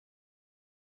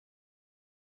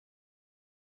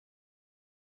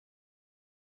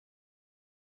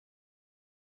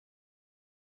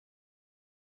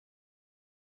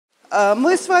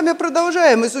Мы с вами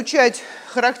продолжаем изучать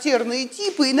характерные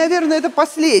типы, и, наверное, это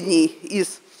последний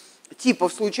из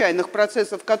типов случайных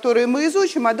процессов, которые мы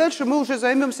изучим, а дальше мы уже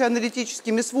займемся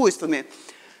аналитическими свойствами,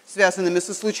 связанными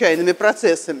со случайными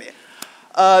процессами.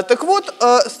 Так вот,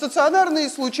 стационарные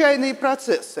случайные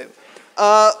процессы.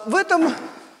 В этом,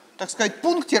 так сказать,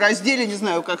 пункте, разделе, не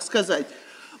знаю, как сказать,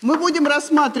 мы будем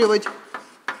рассматривать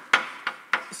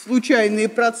случайные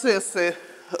процессы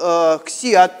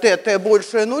кси от t, t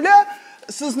больше нуля,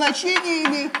 со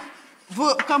значениями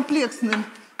в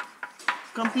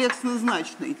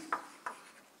комплексно-значной.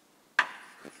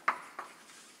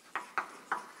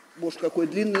 Боже, какое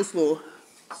длинное слово.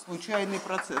 Случайный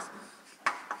процесс.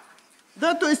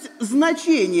 Да, то есть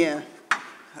значение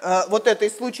вот этой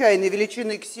случайной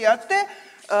величины кси от t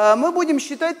мы будем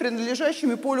считать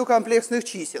принадлежащими полю комплексных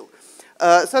чисел.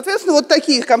 Соответственно, вот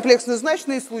такие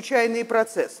комплексно-значные случайные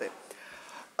процессы.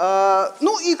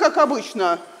 Ну и, как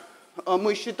обычно,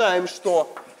 мы считаем,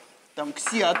 что там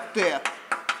кси от t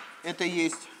это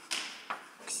есть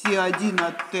кси1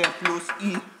 от t плюс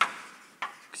и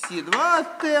кси2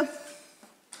 от t.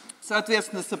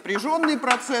 Соответственно, сопряженный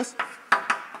процесс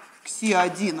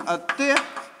кси1 от t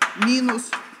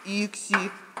минус и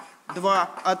кси2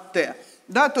 от t.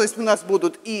 Да, то есть у нас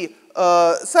будут и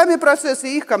сами процессы,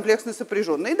 и их комплексно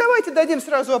сопряженные. И давайте дадим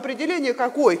сразу определение,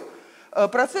 какой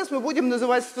процесс мы будем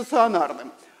называть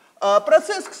стационарным.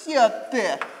 Процесс кси от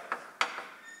t,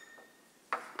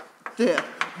 t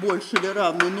больше или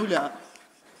равно нуля,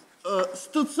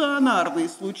 стационарный,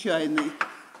 случайный,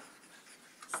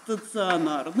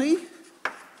 стационарный.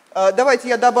 Давайте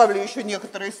я добавлю еще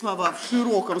некоторые слова в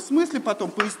широком смысле,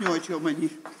 потом поясню, о чем они.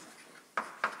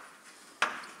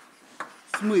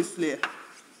 В смысле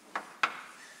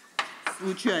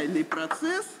случайный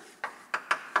процесс,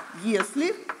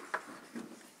 если...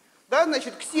 Да,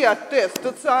 значит, кси от t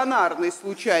стационарный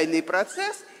случайный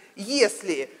процесс,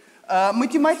 если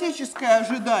математическое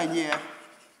ожидание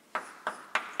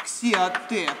кси от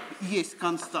t есть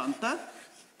константа,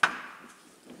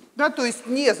 да, то есть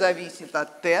не зависит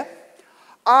от t,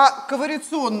 а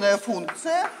ковариационная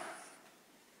функция,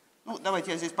 ну,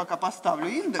 давайте я здесь пока поставлю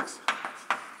индекс,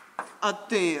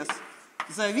 от ts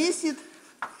зависит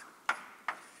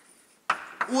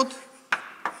от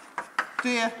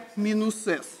t минус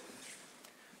s.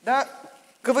 Да,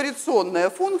 ковариационная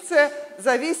функция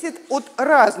зависит от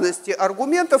разности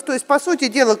аргументов, то есть, по сути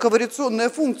дела,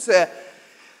 ковариационная функция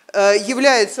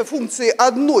является функцией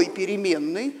одной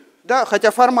переменной, да, хотя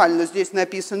формально здесь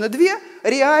написано две,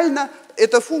 реально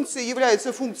эта функция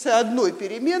является функцией одной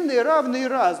переменной, равной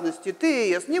разности t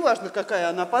и s, неважно, какая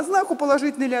она по знаку,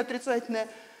 положительная или отрицательная,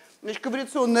 значит,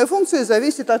 ковариационная функция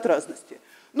зависит от разности.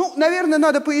 Ну, наверное,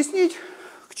 надо пояснить,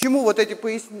 к чему вот эти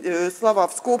слова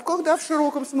в скобках, да, в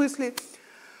широком смысле.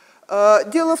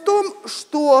 Дело в том,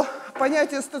 что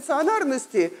понятие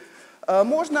стационарности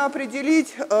можно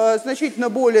определить значительно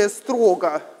более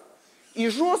строго и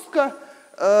жестко,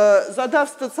 задав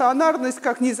стационарность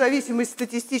как независимость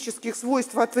статистических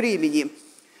свойств от времени.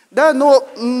 Да, но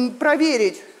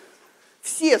проверить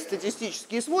все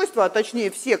статистические свойства, а точнее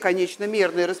все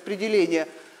конечномерные распределения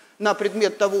на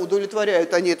предмет того,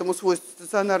 удовлетворяют они этому свойству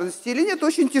стационарности или нет,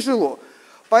 очень тяжело.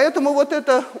 Поэтому вот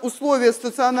это условие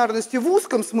стационарности в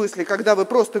узком смысле, когда вы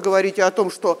просто говорите о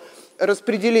том, что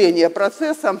распределение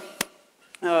процесса,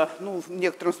 ну, в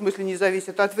некотором смысле не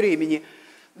зависит от времени,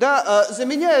 да,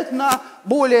 заменяют на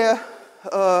более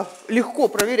легко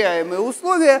проверяемые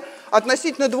условия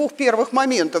относительно двух первых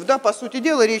моментов. Да, по сути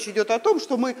дела, речь идет о том,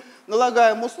 что мы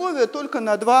налагаем условия только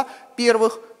на два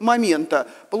первых момента.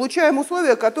 Получаем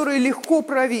условия, которые легко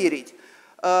проверить.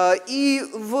 И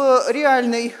в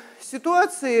реальной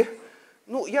ситуации,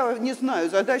 ну, я не знаю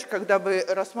задач, когда бы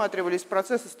рассматривались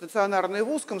процессы стационарные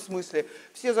в узком смысле,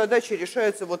 все задачи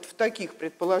решаются вот в таких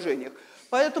предположениях.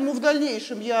 Поэтому в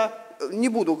дальнейшем я не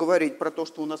буду говорить про то,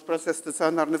 что у нас процесс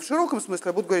стационарный в широком смысле,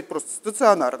 а буду говорить просто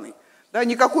стационарный. Да,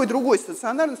 никакой другой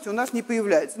стационарности у нас не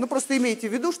появляется. Но просто имейте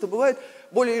в виду, что бывают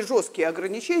более жесткие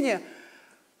ограничения,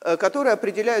 которые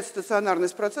определяют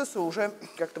стационарность процесса уже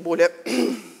как-то более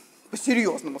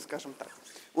по-серьезному, скажем так.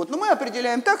 Вот, но мы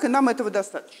определяем так, и нам этого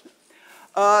достаточно.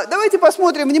 Давайте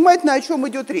посмотрим внимательно, о чем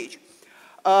идет речь.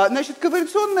 Значит,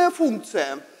 ковариационная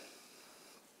функция,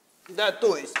 да,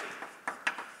 то есть...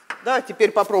 Да,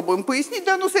 теперь попробуем пояснить.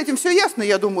 Да, ну с этим все ясно,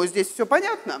 я думаю, здесь все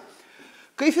понятно.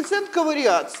 Коэффициент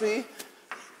ковариации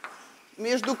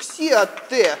между кси от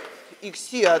t и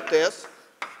кси от s,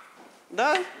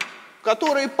 да,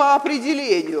 который по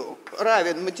определению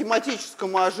равен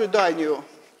математическому ожиданию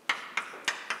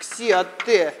кси от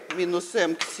t минус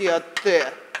m кси от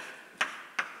t,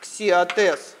 кси от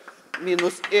s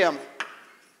минус m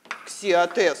кси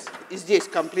от s, и здесь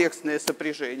комплексное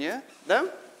сопряжение, да?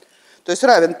 То есть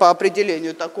равен по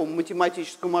определению такому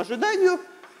математическому ожиданию,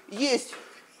 есть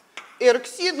r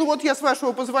кси, ну вот я, с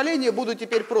вашего позволения, буду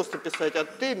теперь просто писать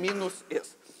от t минус s.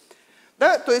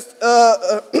 Да? То есть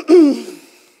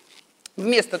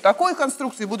вместо такой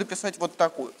конструкции буду писать вот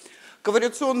такую.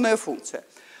 Ковариационная функция.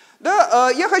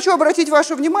 Да, я хочу обратить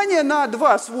ваше внимание на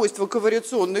два свойства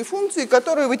ковариационной функции,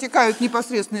 которые вытекают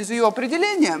непосредственно из ее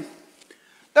определения.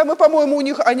 Да, мы, по-моему,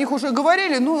 о них уже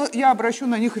говорили, но я обращу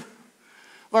на них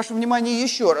ваше внимание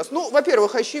еще раз. Ну,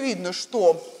 во-первых, очевидно,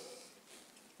 что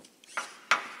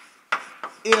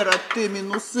r от t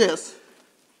минус s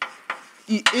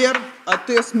и r от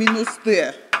s минус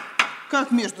t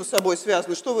как между собой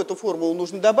связаны, что в эту формулу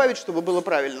нужно добавить, чтобы было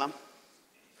правильно?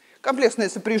 Комплексное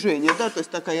сопряжение, да, то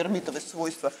есть такая эрмитовость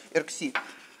свойства ркси.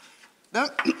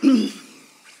 Да?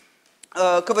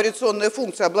 Ковариационная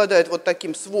функция обладает вот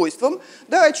таким свойством.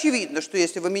 Да, очевидно, что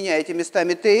если вы меняете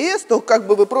местами t и s, то как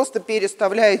бы вы просто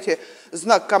переставляете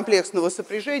знак комплексного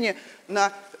сопряжения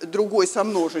на другой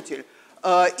сомножитель.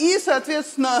 И,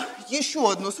 соответственно,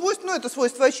 еще одно свойство, ну, это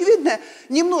свойство очевидное,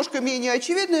 немножко менее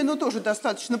очевидное, но тоже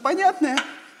достаточно понятное.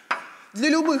 Для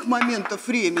любых моментов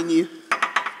времени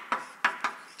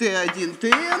t1,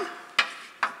 tn,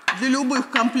 для любых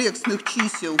комплексных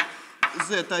чисел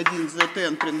z1,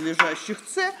 zn, принадлежащих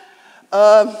c,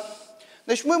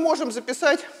 значит, мы можем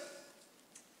записать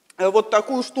вот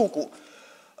такую штуку.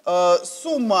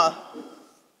 Сумма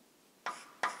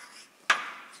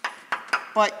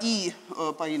по i,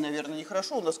 наверное,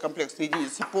 нехорошо, у нас комплексная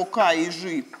единица, по k и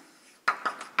g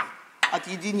от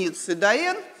единицы до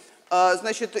n,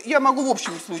 значит, я могу в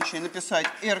общем случае написать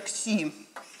rxi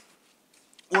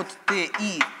от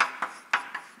ti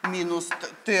минус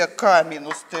tk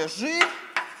минус tg,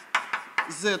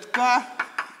 zk,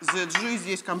 zg,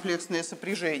 здесь комплексное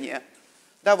сопряжение.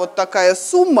 Да, вот такая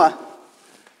сумма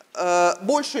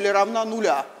больше или равна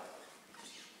нуля.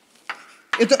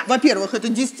 Это, во-первых, это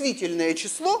действительное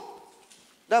число,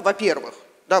 да, во-первых,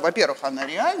 она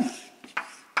реальна,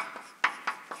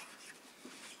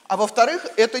 а во-вторых,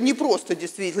 это не просто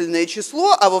действительное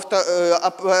число,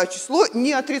 а число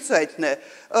не отрицательное.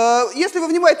 Если вы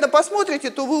внимательно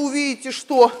посмотрите, то вы увидите,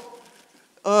 что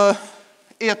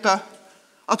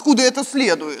откуда это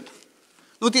следует.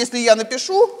 Вот если я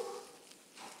напишу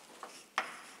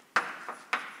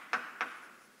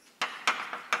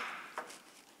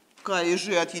k и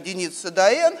g от единицы до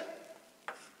n,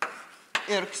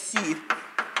 rxi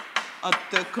от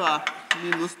tk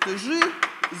минус tg,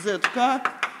 zk,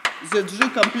 zg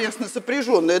комплексно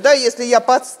сопряженное. Да, если я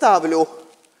подставлю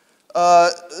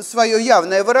свое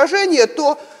явное выражение,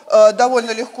 то довольно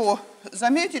легко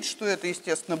заметить, что это,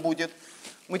 естественно, будет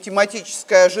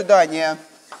математическое ожидание.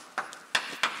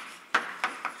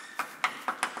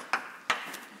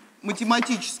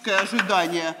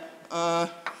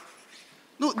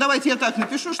 Ну, давайте я так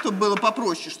напишу, чтобы было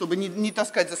попроще, чтобы не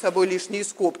таскать за собой лишние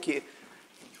скобки.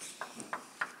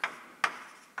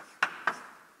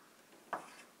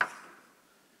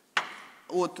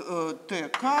 От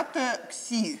ткт,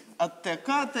 кси от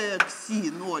ткт,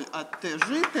 кси 0 от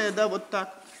тжт, да, вот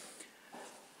так.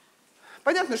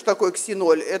 Понятно, что такое кси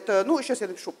 0? Это, ну, сейчас я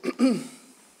напишу.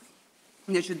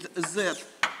 Значит,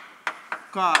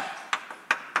 zk,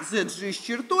 zg с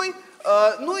чертой.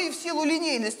 Ну и в силу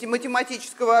линейности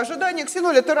математического ожидания, кси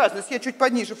 0 это разность. Я чуть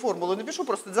пониже формулу напишу,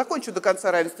 просто закончу до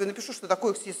конца равенства и напишу, что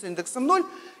такое кси с индексом 0.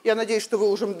 Я надеюсь, что вы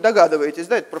уже догадываетесь,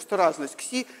 да, это просто разность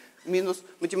кси минус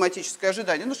математическое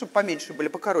ожидание, ну, чтобы поменьше были,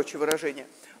 покороче выражения.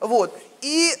 Вот.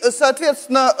 И,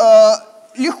 соответственно,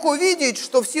 легко видеть,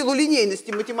 что в силу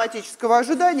линейности математического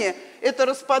ожидания это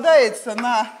распадается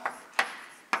на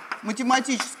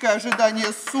математическое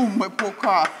ожидание суммы по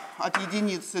k от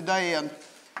единицы до n,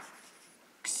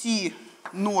 кси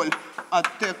 0 от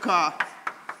tk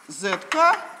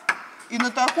zk, и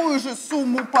на такую же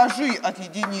сумму по g от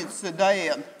единицы до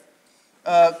n,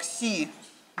 кси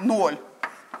 0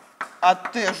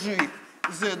 от tg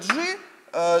zg,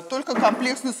 только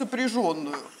комплексно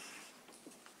сопряженную.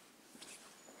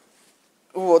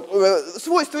 Вот.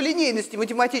 Свойство линейности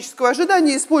математического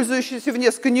ожидания, использующееся в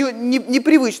несколько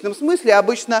непривычном смысле,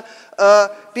 обычно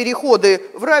переходы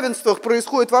в равенствах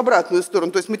происходят в обратную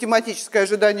сторону. То есть математическое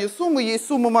ожидание суммы есть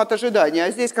сумма мат ожидания,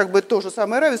 а здесь как бы то же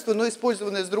самое равенство, но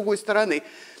использованное с другой стороны.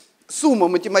 Сумма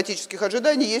математических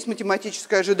ожиданий есть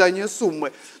математическое ожидание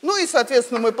суммы. Ну и,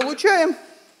 соответственно, мы получаем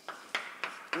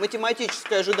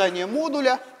математическое ожидание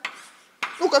модуля.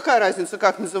 Ну, какая разница,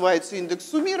 как называется индекс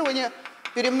суммирования.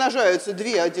 Перемножаются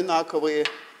две одинаковые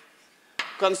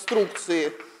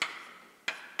конструкции.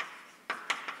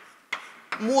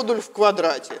 Модуль в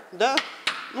квадрате. Да?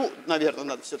 ну, наверное,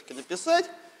 надо все-таки написать,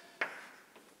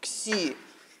 кси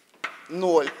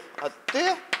 0 от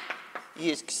t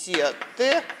есть кси от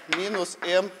t минус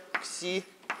m кси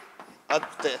от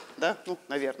t. Да? Ну,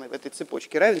 наверное, в этой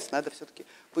цепочке равенств надо все-таки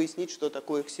пояснить, что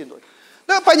такое кси 0.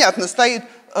 Да, понятно, стоит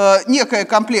некое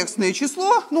комплексное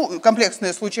число, ну,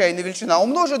 комплексная случайная величина,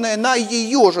 умноженная на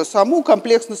ее же саму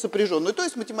комплексно сопряженную, то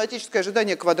есть математическое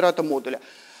ожидание квадрата модуля.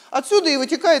 Отсюда и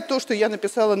вытекает то, что я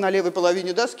написала на левой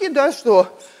половине доски, да,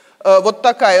 что вот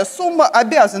такая сумма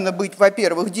обязана быть,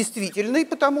 во-первых, действительной,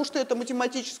 потому что это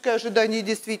математическое ожидание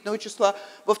действительного числа,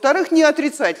 во-вторых, не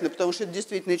отрицательно, потому что это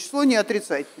действительное число не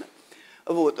отрицательно.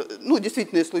 Вот. Ну,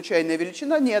 действительная случайная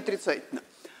величина не отрицательна.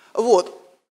 Вот.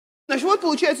 Значит, вот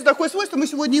получается такое свойство, мы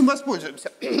сегодня им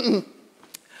воспользуемся.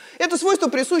 Это свойство,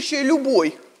 присущее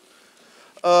любой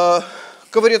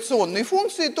ковариационной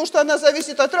функции. То, что она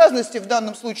зависит от разности, в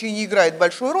данном случае не играет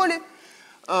большой роли.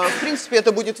 В принципе,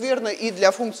 это будет верно и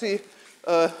для функции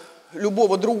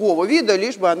любого другого вида,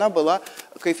 лишь бы она была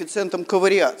коэффициентом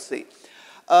ковариации.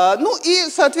 Ну и,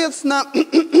 соответственно,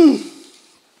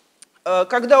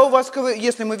 когда у вас,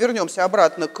 если мы вернемся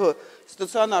обратно к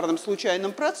стационарным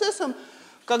случайным процессам,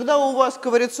 когда у вас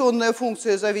ковариационная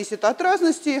функция зависит от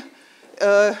разности,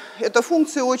 эта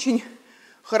функция очень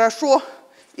хорошо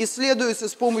исследуется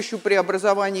с помощью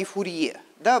преобразований Фурье.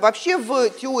 Да, вообще в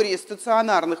теории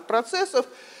стационарных процессов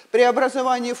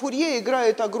преобразование Фурье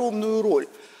играет огромную роль.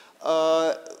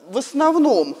 В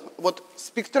основном вот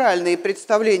спектральные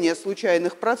представления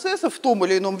случайных процессов, в том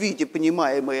или ином виде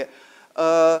понимаемые,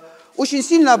 очень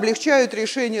сильно облегчают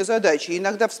решение задачи.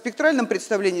 Иногда в спектральном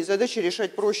представлении задачи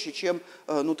решать проще, чем,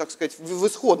 ну, так сказать, в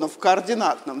исходном, в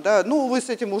координатном. Да? Ну, вы с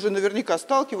этим уже наверняка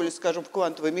сталкивались, скажем, в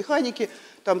квантовой механике.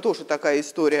 Там тоже такая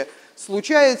история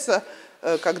случается,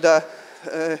 когда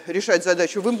решать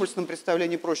задачу в импульсном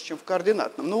представлении проще, чем в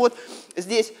координатном. Ну вот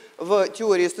здесь в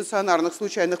теории стационарных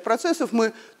случайных процессов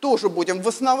мы тоже будем в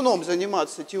основном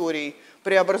заниматься теорией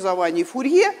преобразований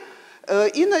Фурье.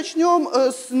 И начнем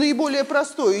с наиболее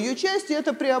простой ее части,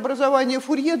 это преобразование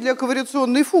Фурье для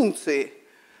ковариационной функции,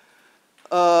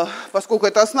 поскольку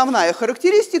это основная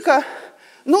характеристика.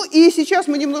 Ну и сейчас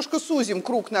мы немножко сузим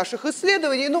круг наших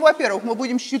исследований. Ну, во-первых, мы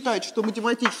будем считать, что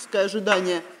математическое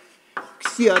ожидание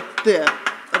кси от t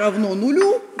равно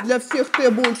нулю для всех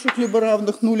t больших либо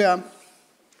равных нуля.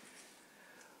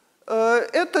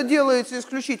 Это делается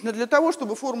исключительно для того,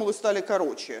 чтобы формулы стали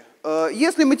короче.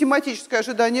 Если математическое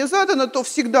ожидание задано, то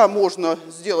всегда можно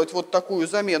сделать вот такую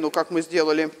замену, как мы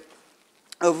сделали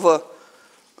вот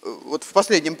в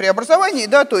последнем преобразовании,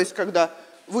 да, то есть когда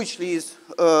вычли из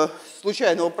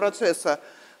случайного процесса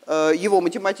его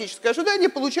математическое ожидание,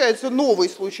 получается новый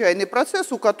случайный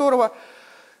процесс, у которого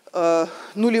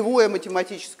нулевое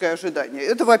математическое ожидание.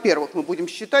 Это, во-первых, мы будем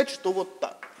считать, что вот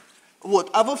так.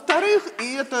 Вот. А во-вторых,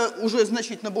 и это уже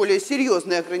значительно более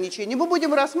серьезное ограничение, мы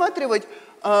будем рассматривать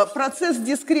процесс с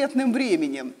дискретным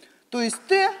временем. То есть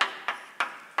t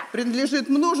принадлежит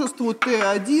множеству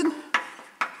t1,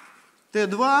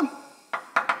 t2,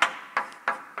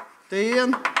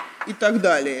 tn и так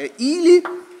далее. Или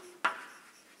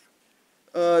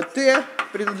t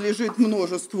принадлежит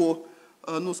множеству,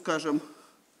 ну скажем,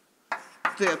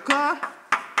 tk,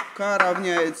 k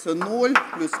равняется 0,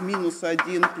 плюс-минус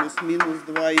 1, плюс-минус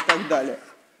 2 и так далее.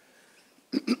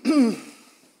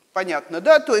 Понятно,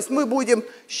 да? То есть мы будем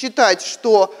считать,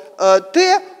 что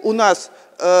t у нас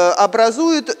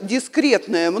образует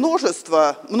дискретное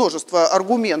множество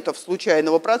аргументов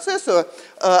случайного процесса,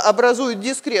 образует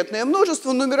дискретное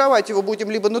множество, нумеровать его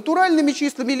будем либо натуральными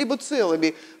числами, либо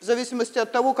целыми, в зависимости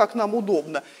от того, как нам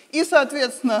удобно. И,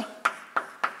 соответственно,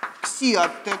 кси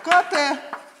от tkт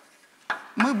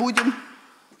мы будем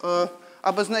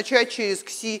обозначать через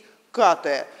кси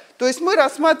kt. То есть мы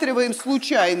рассматриваем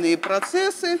случайные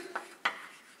процессы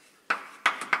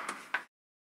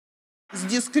с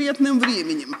дискретным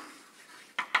временем.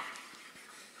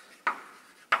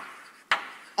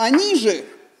 Они же,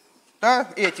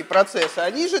 да, эти процессы,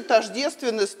 они же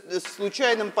тождественны с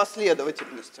случайным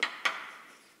последовательностям.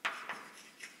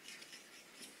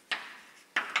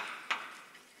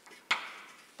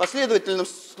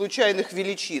 Последовательность случайных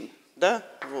величин. Да?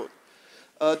 Вот.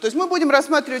 То есть мы будем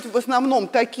рассматривать в основном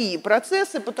такие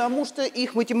процессы, потому что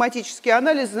их математический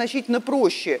анализ значительно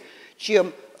проще,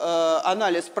 чем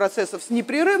анализ процессов с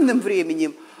непрерывным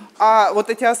временем, а вот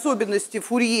эти особенности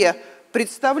Фурье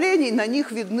представлений, на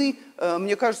них видны,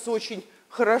 мне кажется, очень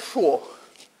хорошо.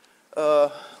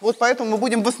 Вот поэтому мы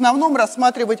будем в основном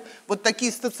рассматривать вот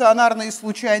такие стационарные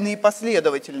случайные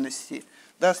последовательности.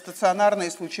 Да, стационарные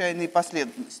случайные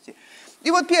последовательности. И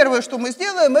вот первое, что мы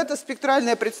сделаем, это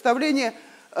спектральное представление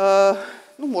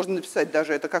ну, можно написать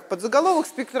даже это как подзаголовок,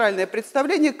 спектральное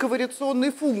представление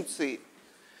ковариационной функции.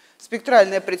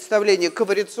 Спектральное представление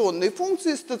ковариационной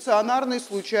функции стационарной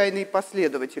случайной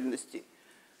последовательности.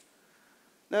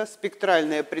 Да,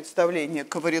 спектральное представление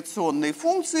ковариационной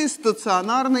функции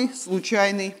стационарной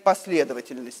случайной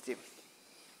последовательности.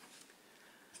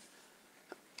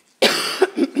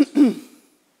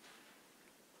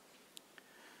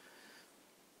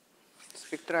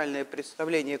 Спектральное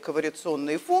представление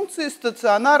ковариационной функции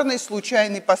стационарной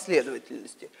случайной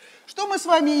последовательности. Что мы с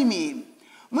вами имеем?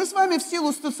 Мы с вами в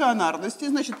силу стационарности,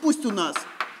 значит, пусть у нас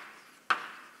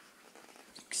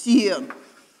ксн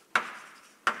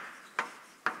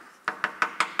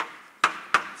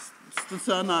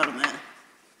стационарная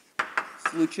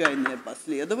случайная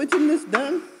последовательность,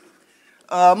 да?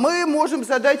 Мы можем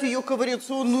задать ее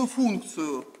ковариационную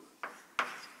функцию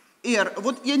R.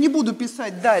 Вот я не буду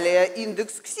писать далее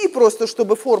индекс кси, просто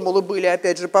чтобы формулы были,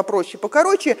 опять же, попроще,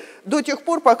 покороче, до тех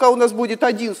пор, пока у нас будет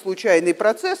один случайный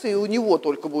процесс, и у него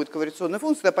только будет ковариационная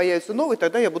функция, когда появится новый,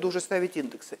 тогда я буду уже ставить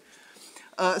индексы.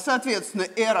 Соответственно,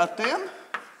 R от n,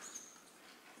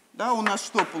 да, у нас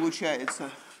что получается?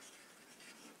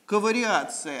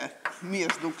 Ковариация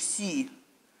между кси,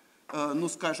 ну,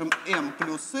 скажем, m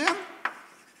плюс n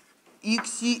и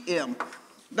кси m.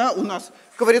 Да, у нас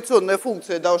ковариационная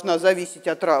функция должна зависеть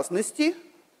от разности,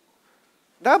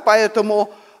 да,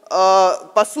 поэтому,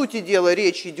 по сути дела,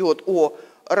 речь идет о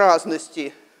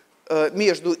разности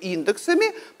между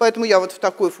индексами, поэтому я вот в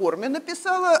такой форме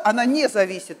написала, она не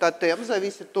зависит от m,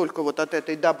 зависит только вот от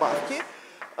этой добавки.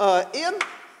 n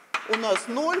у нас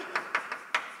 0,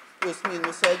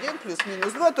 плюс-минус 1,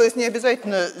 плюс-минус 2, то есть не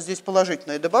обязательно здесь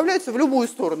положительное добавляется, в любую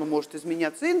сторону может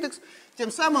изменяться индекс,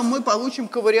 тем самым мы получим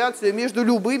ковариацию между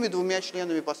любыми двумя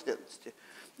членами последовательности.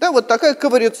 Да, вот такая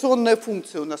ковариационная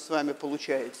функция у нас с вами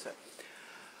получается.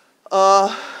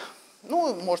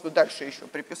 Ну, можно дальше еще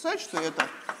приписать, что это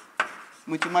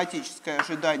математическое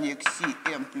ожидание кси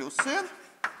m плюс n,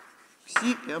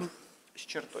 кси m с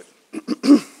чертой.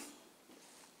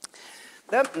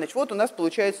 Да, значит, вот у нас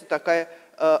получается такая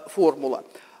формула.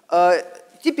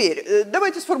 Теперь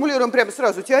давайте сформулируем прямо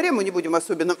сразу теорему, не будем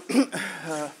особенно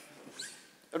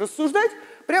рассуждать.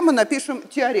 Прямо напишем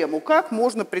теорему, как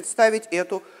можно представить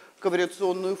эту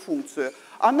ковариационную функцию.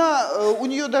 У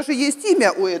нее даже есть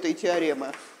имя у этой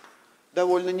теоремы,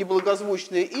 довольно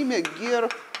неблагозвучное имя,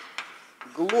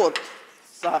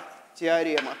 Герглотца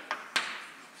теорема.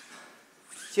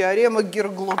 Теорема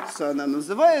Герглотца она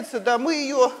называется. Да, мы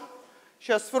ее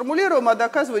сейчас сформулируем, а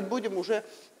доказывать будем уже,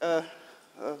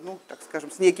 ну, так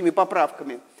скажем, с некими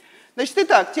поправками. Значит,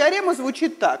 итак, теорема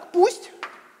звучит так. Пусть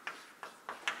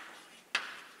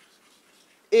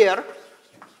R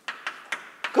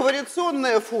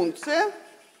ковариационная функция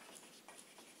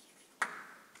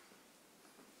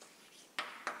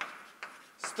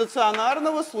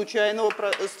стационарной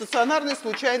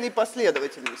случайной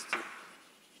последовательности.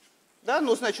 Да,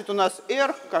 ну, значит, у нас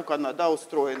R, как она, да,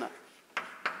 устроена?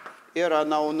 R,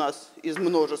 она у нас из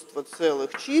множества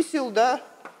целых чисел, да,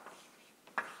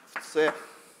 в C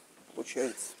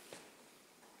получается.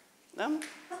 Да?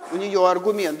 У нее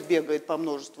аргумент бегает по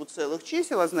множеству целых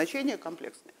чисел, а значение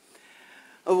комплексное.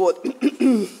 Вот.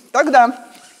 Тогда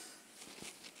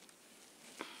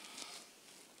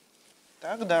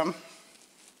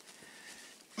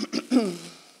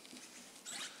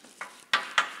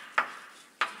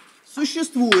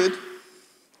существует,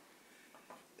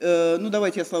 ну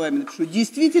давайте я словами напишу,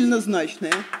 действительно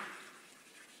значное,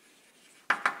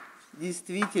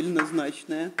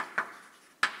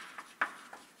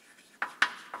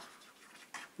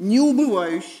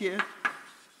 неубывающее,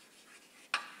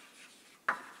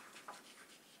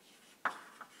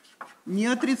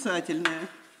 неотрицательное,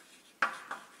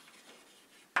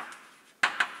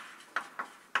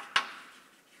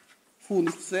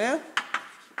 функция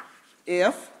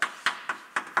f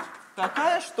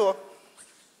такая, что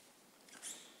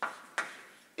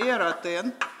r от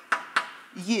n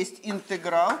есть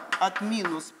интеграл от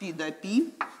минус π до π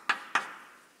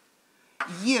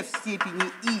e в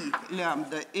степени i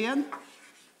лямбда n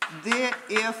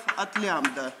df от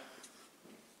лямбда.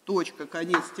 Точка,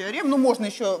 конец теорем. Ну, можно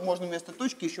вместо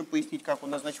точки еще пояснить, как у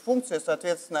нас, значит, функция,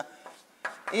 соответственно,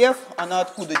 f, она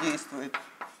откуда действует?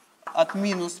 От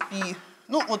минус π.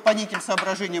 Ну, вот по неким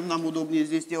соображениям нам удобнее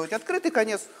здесь делать открытый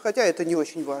конец, хотя это не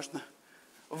очень важно.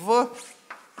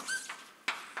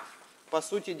 По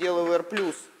сути дела, в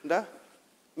r+, да?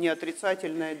 Не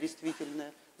отрицательное,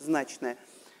 действительное, значное.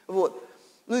 Вот.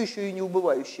 Ну, еще и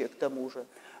неубывающее к тому же.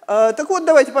 Так вот,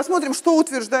 давайте посмотрим, что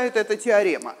утверждает эта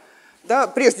теорема. Да,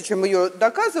 прежде чем ее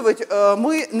доказывать,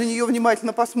 мы на нее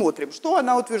внимательно посмотрим. Что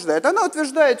она утверждает? Она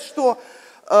утверждает, что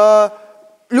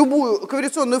любую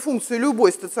ковариационную функцию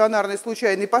любой стационарной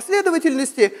случайной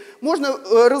последовательности можно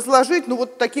разложить, ну,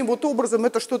 вот таким вот образом,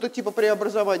 это что-то типа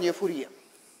преобразования Фурье.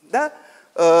 Да?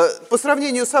 По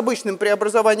сравнению с обычным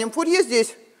преобразованием Фурье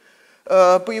здесь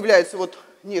появляется вот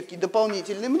некий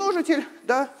дополнительный множитель,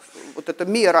 да? Вот эта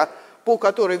мера, по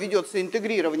которой ведется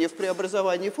интегрирование в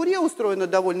преобразовании Фурье, устроено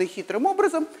довольно хитрым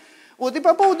образом. Вот, и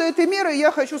по поводу этой меры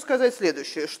я хочу сказать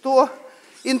следующее, что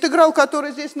интеграл,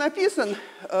 который здесь написан,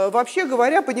 вообще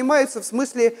говоря, понимается в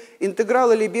смысле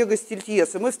интеграла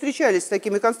Лебега-Стильтьеса. Мы встречались с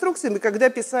такими конструкциями, когда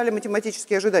писали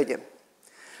математические ожидания.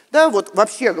 Да, вот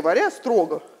вообще говоря,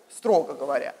 строго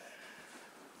говоря,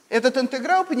 этот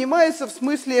интеграл понимается в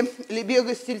смысле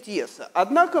Лебега-Стильтьеса.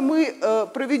 Однако мы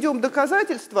проведем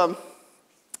доказательства,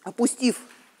 опустив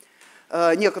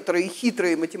некоторые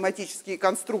хитрые математические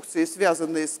конструкции,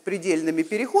 связанные с предельными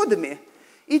переходами,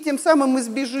 и тем самым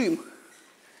избежим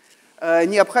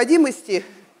необходимости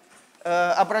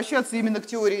обращаться именно к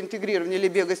теории интегрирования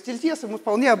Лебега-Стильтьеса. Мы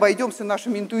вполне обойдемся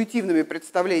нашими интуитивными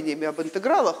представлениями об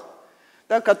интегралах,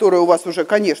 да, которые у вас уже,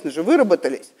 конечно же,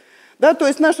 выработались. Да, то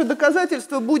есть наше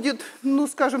доказательство будет, ну,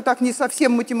 скажем так, не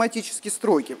совсем математически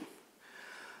строгим.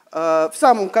 В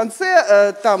самом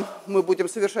конце там мы будем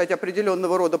совершать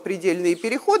определенного рода предельные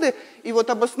переходы, и вот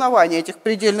обоснование этих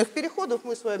предельных переходов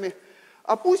мы с вами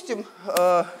опустим,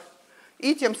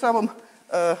 и тем самым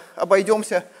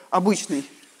обойдемся обычной,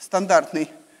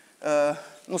 стандартной,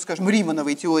 ну, скажем,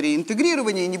 Римановой теорией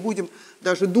интегрирования, и не будем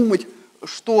даже думать,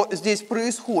 что здесь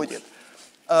происходит.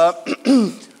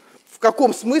 В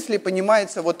каком смысле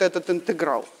понимается вот этот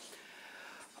интеграл.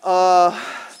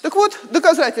 Так вот,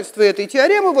 доказательство этой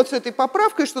теоремы, вот с этой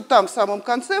поправкой, что там в самом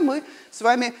конце мы с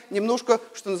вами немножко,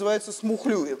 что называется,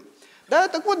 смухлюем. Да,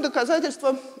 так вот,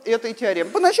 доказательство этой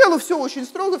теоремы. Поначалу все очень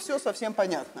строго, все совсем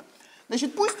понятно.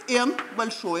 Значит, пусть n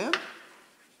большое,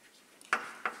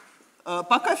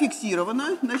 пока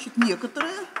фиксировано, значит,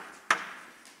 некоторое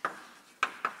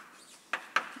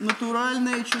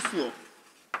натуральное число.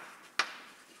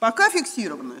 Пока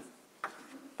фиксированное.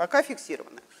 Пока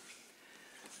фиксированное.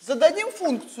 Зададим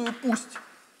функцию, пусть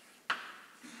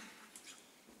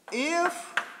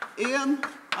fn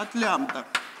от лямбда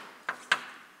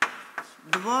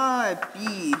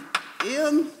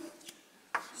 2πn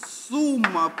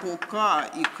сумма по k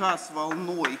и k с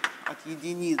волной от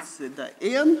единицы до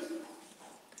n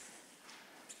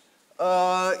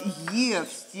e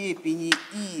в степени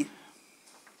i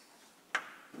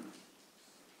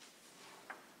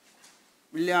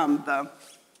лямбда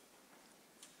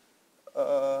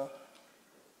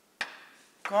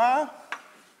k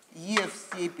e в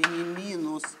степени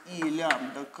минус и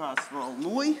лямбда k с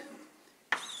волной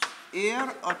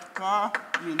r от k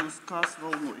минус k с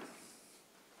волной.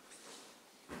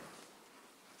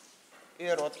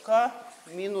 R от k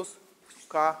минус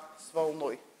k с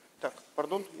волной. Так,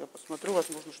 пардон, я посмотрю,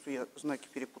 возможно, что я знаки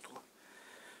перепутала.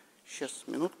 Сейчас,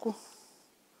 минутку.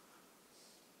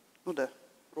 Ну да,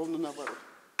 ровно наоборот.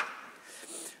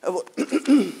 Вот.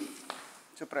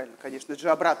 Все правильно, конечно, это же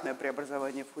обратное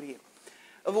преобразование Фурье.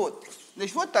 Вот,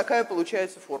 значит, вот такая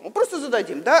получается формула. Просто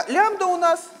зададим, да, лямбда у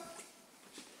нас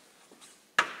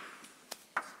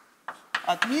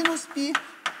от минус π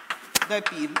до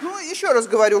π. Ну, еще раз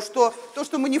говорю, что то,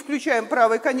 что мы не включаем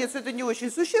правый конец, это не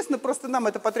очень существенно, просто нам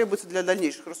это потребуется для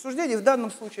дальнейших рассуждений. В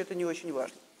данном случае это не очень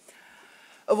важно.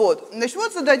 Вот, значит,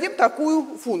 вот зададим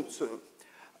такую функцию.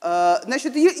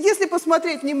 Значит, если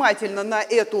посмотреть внимательно на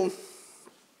эту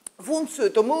функцию,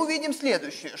 то мы увидим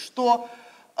следующее, что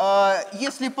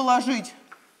если положить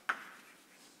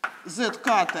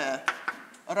zk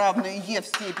равное e в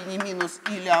степени минус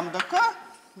и лямбда k,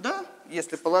 да,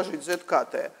 если положить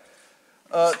zk,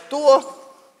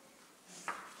 то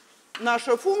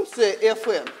наша функция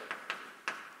fn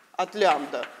от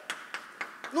лямбда,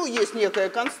 ну, есть некая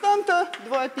константа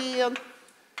 2πn,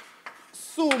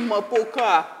 сумма по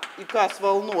k и k с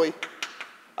волной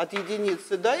от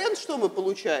единицы до n, что мы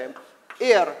получаем?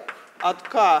 R от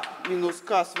k минус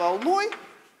k с волной,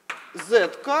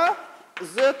 zk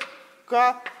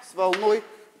с волной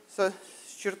с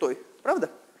чертой. Правда?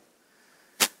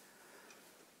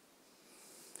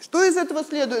 Что из этого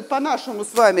следует по нашему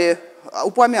с вами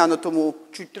упомянутому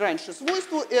чуть раньше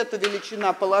свойству? Это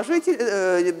величина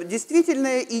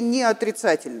действительная и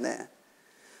неотрицательная.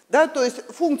 Да, то есть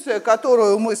функция,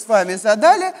 которую мы с вами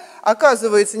задали,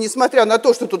 оказывается, несмотря на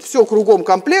то, что тут все кругом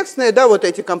комплексное, да, вот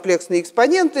эти комплексные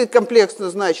экспоненты,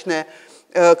 комплексно-значная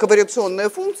ковариационная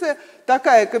функция,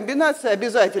 такая комбинация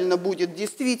обязательно будет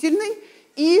действительной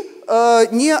и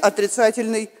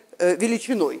неотрицательной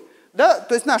величиной. Да?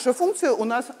 То есть наша функция у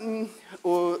нас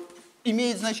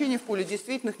имеет значение в поле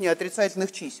действительных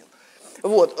неотрицательных чисел.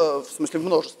 Вот, в смысле в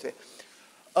множестве.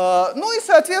 Ну и,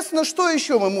 соответственно, что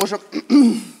еще мы можем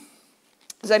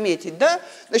заметить? Да?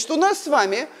 Значит, у нас с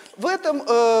вами в этом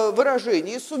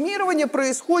выражении суммирование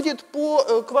происходит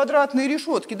по квадратной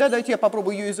решетке. Да, давайте я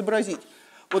попробую ее изобразить.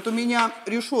 Вот у меня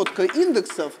решетка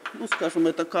индексов, ну, скажем,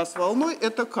 это k с волной,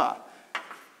 это k.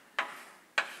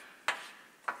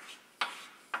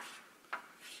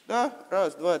 Да?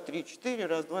 Раз, два, три, четыре,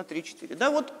 раз, два, три, четыре. Да,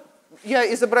 вот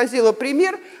я изобразила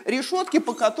пример решетки,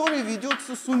 по которой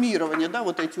ведется суммирование. Да,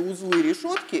 вот эти узлы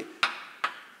решетки.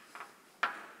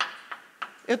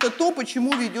 Это то,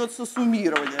 почему ведется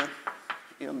суммирование.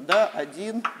 n, да,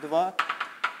 1, 2,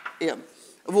 n.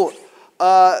 Вот.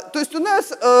 То есть у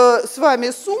нас с вами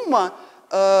сумма,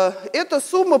 это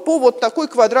сумма по вот такой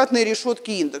квадратной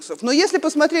решетке индексов. Но если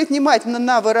посмотреть внимательно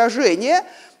на выражение,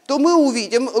 то мы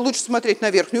увидим, лучше смотреть на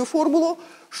верхнюю формулу,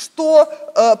 что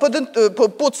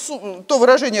то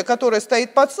выражение, которое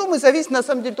стоит под суммой, зависит на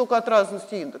самом деле только от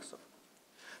разности индексов.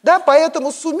 Да,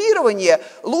 поэтому суммирование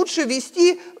лучше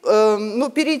вести, ну,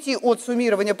 перейти от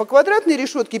суммирования по квадратной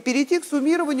решетке, перейти к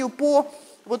суммированию по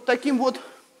вот таким вот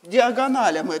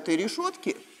диагоналям этой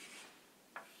решетки.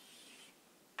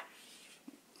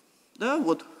 Да,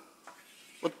 вот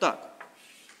так.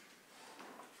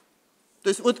 То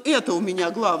есть вот это у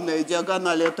меня главная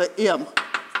диагональ, это m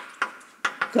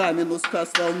k минус k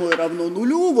с волной равно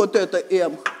нулю, вот это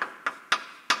m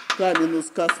k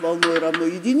минус k с волной равно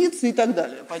единице и так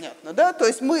далее. Понятно, да? То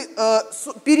есть мы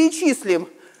перечислим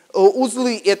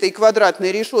узлы этой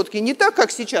квадратной решетки не так,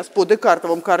 как сейчас по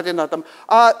декартовым координатам,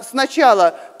 а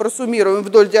сначала просуммируем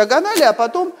вдоль диагонали, а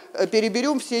потом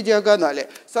переберем все диагонали.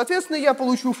 Соответственно, я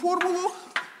получу формулу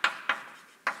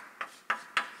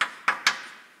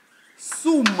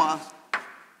сумма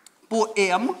по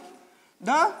m,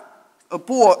 да,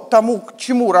 по тому,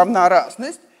 чему равна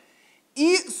разность,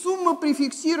 и сумма при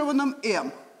фиксированном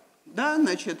m. Да,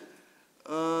 значит,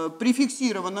 при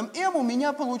фиксированном m у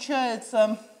меня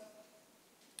получается,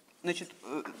 значит,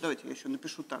 давайте я еще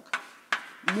напишу так,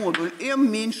 модуль m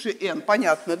меньше n.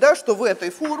 Понятно, да, что в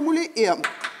этой формуле m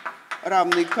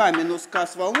равный k минус k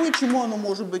с волной, чему оно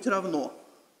может быть равно?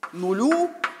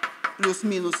 Нулю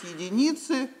плюс-минус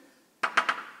единицы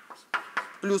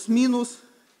плюс-минус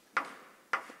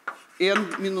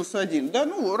n минус 1. Да,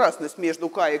 ну, разность между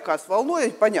k и k с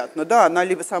волной, понятно, да, она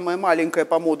либо самая маленькая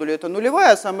по модулю это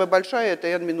нулевая, а самая большая это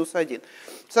n минус 1.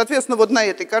 Соответственно, вот на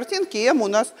этой картинке m у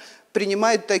нас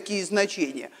принимает такие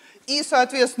значения. И,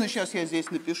 соответственно, сейчас я здесь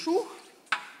напишу,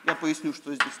 я поясню,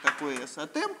 что здесь такое s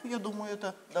от m, я думаю,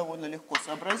 это довольно легко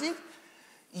сообразить.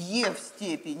 e в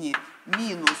степени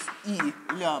минус и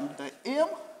лямбда m,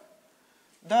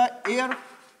 да, r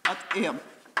от m.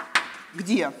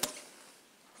 Где?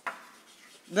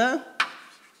 Да?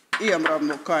 m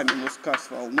равно k минус k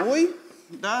с волной,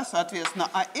 да, соответственно,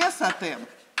 а s от m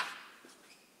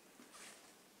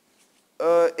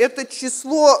это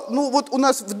число, ну вот у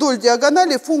нас вдоль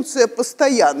диагонали функция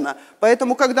постоянна,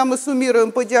 поэтому когда мы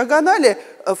суммируем по диагонали,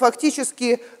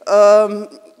 фактически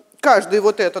каждый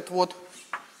вот этот вот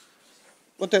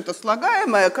это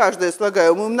слагаемое, каждое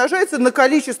слагаемое умножается на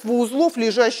количество узлов,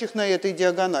 лежащих на этой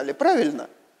диагонали, правильно?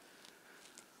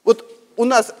 Вот у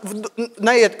нас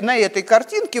на этой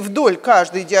картинке вдоль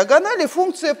каждой диагонали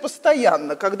функция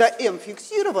постоянна. Когда m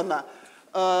фиксирована,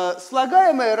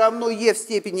 слагаемое равно e в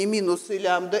степени минус и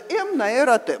лямбда m на r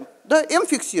от m. Да, m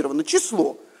фиксировано,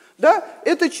 число. Да,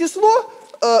 это число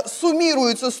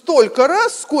суммируется столько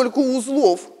раз, сколько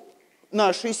узлов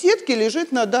нашей сетки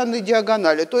лежит на данной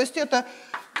диагонали. То есть это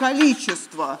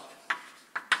количество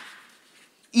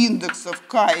индексов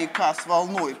k и k с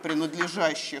волной,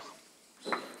 принадлежащих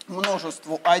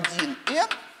множеству 1n,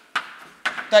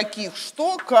 таких,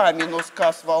 что k минус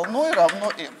k с волной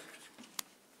равно m.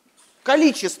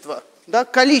 Количество, да,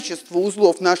 количество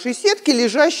узлов нашей сетки,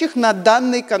 лежащих на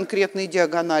данной конкретной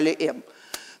диагонали m.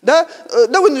 Да,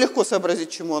 довольно легко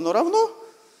сообразить, чему оно равно.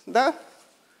 Да.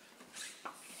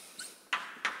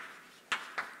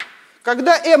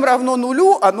 Когда m равно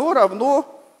нулю, оно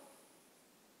равно,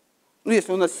 ну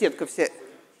если у нас сетка вся,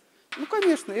 ну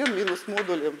конечно, n минус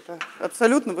модуль m, да.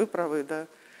 Абсолютно вы правы, да.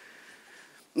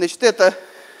 Значит, это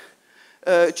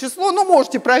число, ну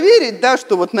можете проверить, да,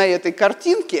 что вот на этой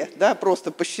картинке, да,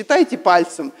 просто посчитайте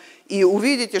пальцем и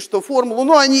увидите, что формулу,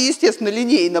 ну они, естественно,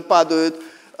 линейно падают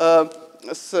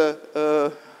с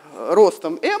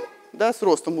ростом m, да, с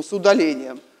ростом и с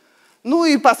удалением. Ну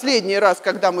и последний раз,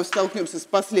 когда мы столкнемся с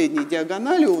последней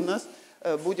диагональю, у нас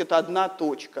будет одна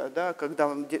точка, да,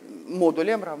 когда модуль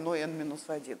m равно n минус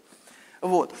 1.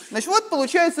 Вот. Значит, вот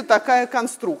получается такая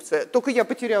конструкция. Только я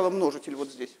потеряла множитель вот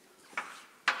здесь.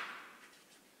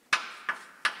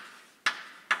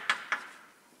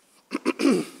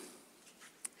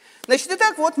 Значит,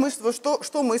 итак, вот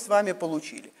что мы с вами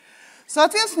получили.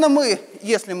 Соответственно,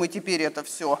 если мы теперь это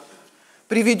все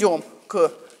приведем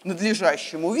к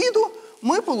надлежащему виду,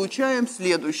 мы получаем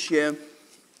следующее.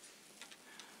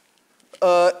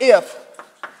 F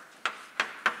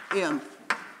n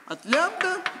от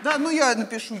лямбда, да, ну я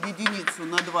напишу единицу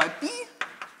на 2π,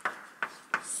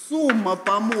 сумма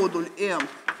по модуль m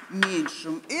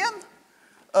меньшим n,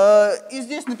 и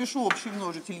здесь напишу общий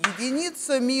множитель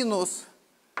единица минус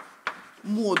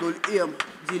модуль m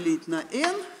делить на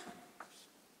n,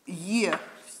 e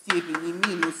в степени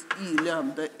минус и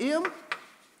лямбда m,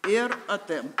 r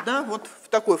от m. Да, вот в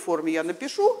такой форме я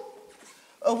напишу.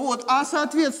 Вот, а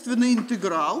соответственно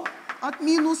интеграл от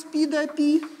минус π до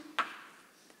π,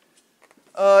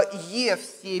 e в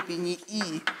степени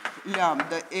и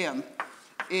лямбда n,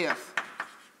 f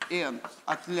n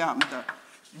от лямбда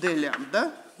d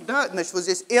лямбда. Да, значит, вот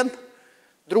здесь n,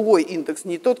 другой индекс,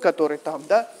 не тот, который там,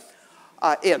 да,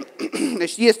 а n.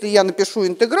 Значит, если я напишу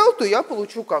интеграл, то я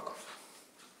получу как?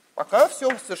 Пока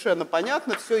все совершенно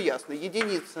понятно, все ясно.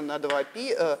 Единица на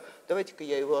 2π, давайте-ка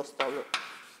я его оставлю.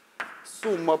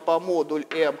 Сумма по модуль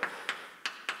m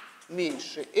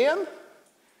меньше n,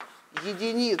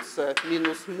 единица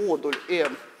минус модуль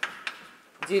m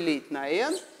делить на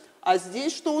n, а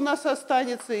здесь что у нас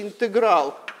останется?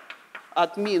 Интеграл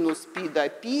от минус π до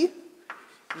π,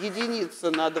 единица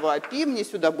на 2π, мне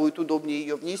сюда будет удобнее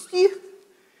ее внести,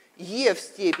 e в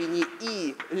степени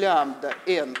и лямбда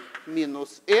n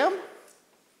минус m,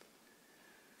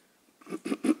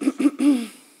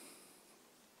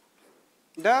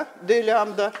 да, d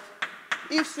лямбда,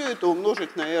 и все это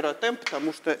умножить на r от m,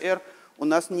 потому что r у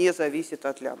нас не зависит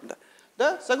от лямбда.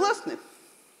 Да, согласны?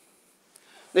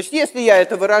 Значит, если я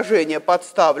это выражение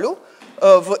подставлю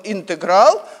в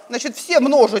интеграл, значит, все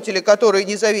множители, которые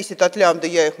не зависят от лямбды,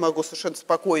 я их могу совершенно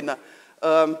спокойно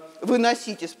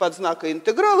выносить из-под знака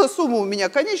интеграла. Сумма у меня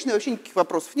конечная, вообще никаких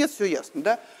вопросов нет, все ясно,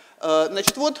 да?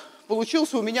 Значит, вот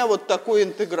получился у меня вот такой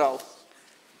интеграл.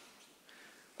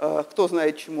 Кто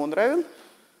знает, чему он равен?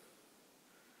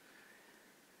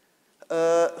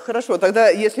 Хорошо, тогда,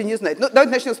 если не знать. Ну,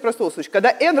 давайте начнем с простого случая.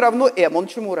 Когда n равно m, он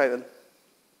чему равен?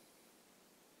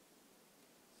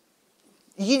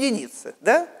 Единице,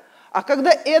 да? А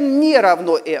когда n не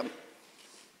равно m,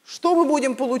 что мы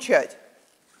будем получать?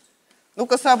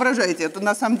 Ну-ка соображайте, это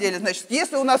на самом деле, значит,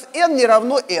 если у нас n не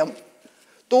равно m,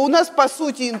 то у нас, по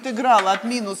сути, интеграл от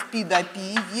минус π до π,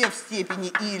 e в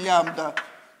степени и лямбда,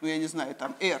 ну, я не знаю,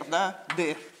 там, r, да,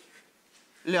 d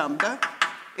лямбда,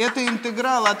 это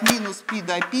интеграл от минус π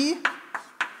до π,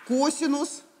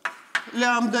 косинус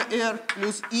лямбда r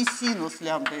плюс и синус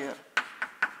лямбда r.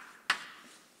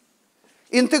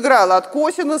 Интеграл от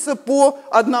косинуса по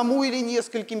одному или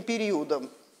нескольким периодам.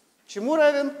 Чему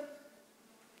равен?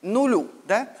 Нулю,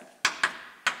 да?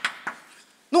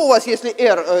 Ну, у вас, если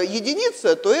r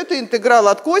единица, то это интеграл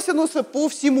от косинуса по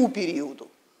всему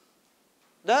периоду.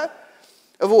 Да?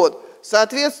 Вот.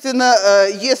 Соответственно,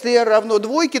 если r равно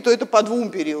двойке, то это по двум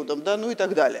периодам, да, ну и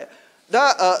так далее.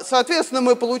 Да? Соответственно,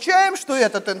 мы получаем, что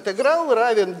этот интеграл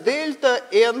равен дельта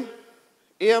n,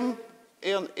 m,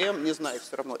 n, не знаю,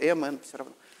 все равно, m, n все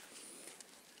равно.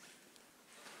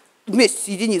 Вместе с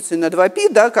единицей на 2π,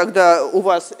 да, когда у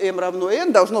вас m равно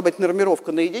n, должна быть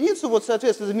нормировка на единицу, вот,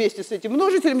 соответственно, вместе с этим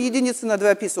множителем единицы на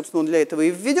 2π, собственно, он для этого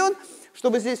и введен,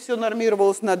 чтобы здесь все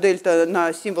нормировалось на дельта,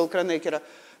 на символ Кронекера,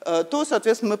 то,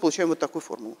 соответственно, мы получаем вот такую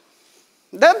формулу.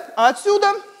 Да? А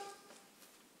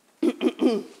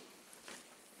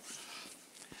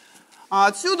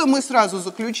отсюда мы сразу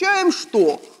заключаем,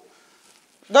 что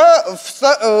да,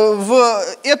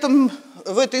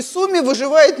 в этой сумме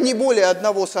выживает не более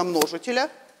одного сомножителя,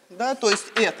 да, то есть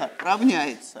это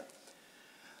равняется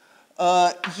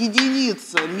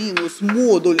единица минус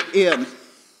модуль n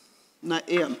на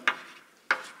n,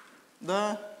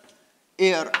 да,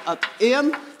 r от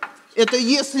n. Это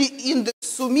если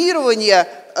индекс суммирования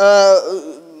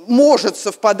может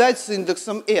совпадать с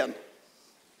индексом n.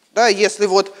 Да, если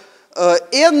вот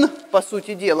n, по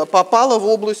сути дела, попало в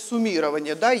область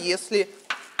суммирования, да, если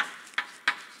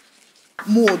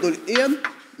модуль n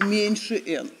меньше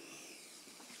n.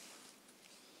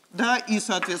 Да, и,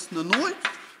 соответственно, 0,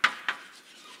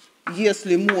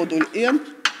 если модуль n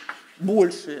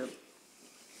больше n.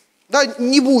 Да,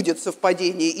 не будет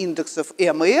совпадения индексов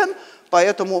m и n,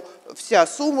 поэтому вся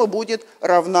сумма будет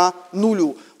равна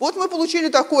нулю. Вот мы получили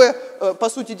такое, по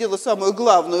сути дела, самую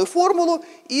главную формулу,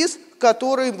 из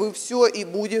которой все и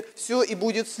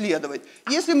будет следовать.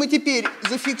 Если мы теперь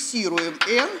зафиксируем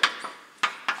n,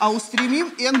 а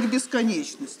устремим n к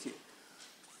бесконечности,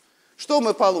 что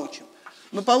мы получим?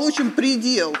 Мы получим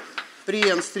предел при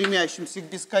n, стремящемся к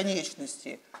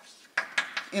бесконечности,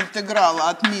 интеграла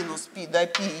от минус π до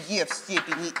π e в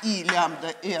степени и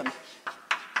лямбда n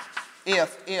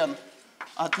fn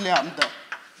от лямбда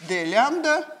d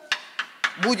лямбда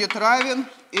будет равен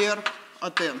r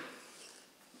от n.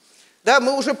 Да,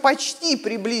 мы уже почти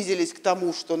приблизились к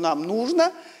тому, что нам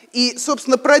нужно, и,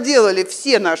 собственно, проделали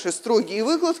все наши строгие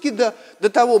выкладки до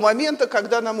того момента,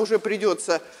 когда нам уже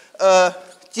придется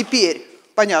теперь,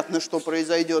 понятно, что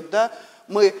произойдет, да,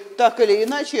 мы так или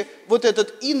иначе вот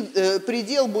этот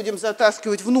предел будем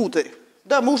затаскивать внутрь.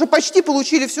 Да, мы уже почти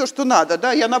получили все, что надо.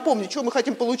 Да? Я напомню, что мы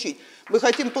хотим получить. Мы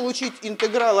хотим получить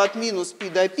интеграл от минус π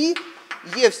до π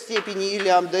e в степени и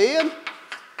лямбда n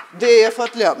df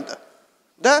от лямбда.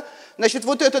 Да? Значит,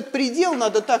 вот этот предел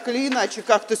надо так или иначе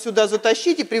как-то сюда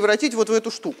затащить и превратить вот в эту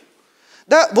штуку.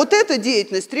 Да? Вот эта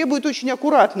деятельность требует очень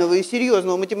аккуратного и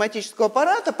серьезного математического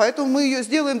аппарата, поэтому мы ее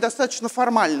сделаем достаточно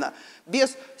формально,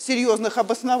 без серьезных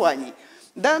обоснований.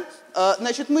 Да?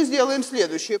 Значит, мы сделаем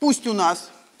следующее. Пусть у нас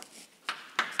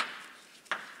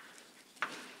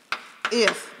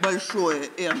f большое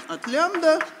n от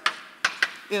лямбда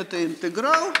 – это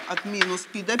интеграл от минус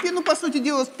π до π, ну, по сути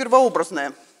дела,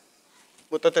 первообразная.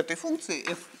 Вот от этой функции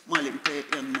f маленькая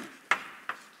n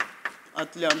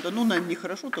от лямбда, ну, наверное,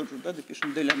 нехорошо тоже, да,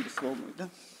 допишем d лямбда с волной, да.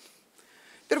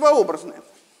 Первообразная.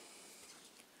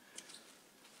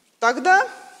 Тогда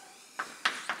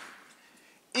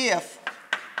f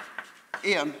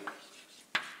n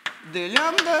d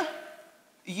лямбда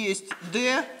есть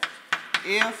d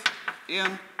f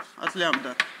n от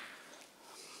лямбда.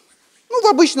 Ну,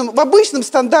 в обычном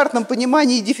стандартном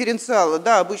понимании дифференциала,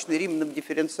 да, обычный Риман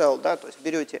дифференциал, да, то есть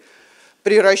берете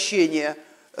приращение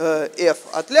f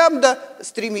от лямбда,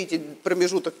 стремите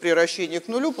промежуток приращения к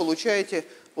нулю, получаете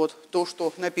вот то,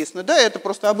 что написано. Да, это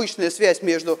просто обычная связь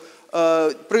между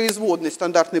производной,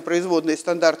 стандартной производной и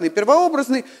стандартной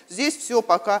первообразной. Здесь все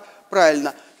пока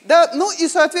правильно. Да, ну и,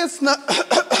 соответственно,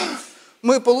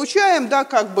 мы получаем, да,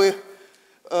 как бы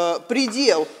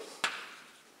предел,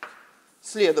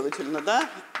 следовательно, да,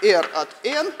 r от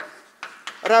n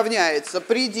равняется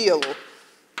пределу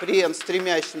при n,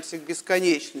 стремящемся к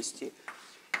бесконечности,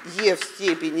 e в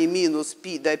степени минус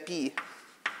π до π,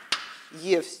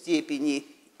 e в степени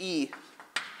и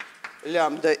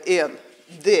лямбда n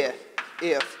d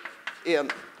f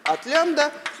n от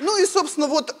лямбда. Ну и, собственно,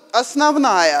 вот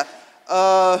основная,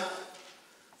 как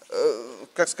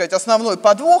сказать, основной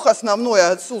подвох,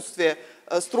 основное отсутствие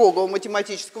строгого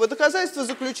математического доказательства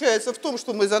заключается в том,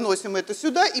 что мы заносим это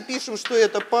сюда и пишем, что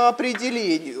это по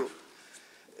определению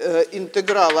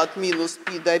интеграл от минус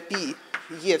π до π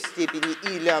e в степени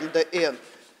и лямбда n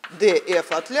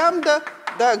df от лямбда,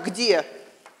 да, где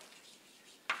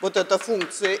вот эта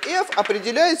функция f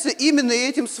определяется именно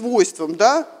этим свойством,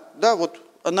 да, да, вот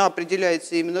она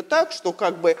определяется именно так, что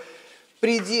как бы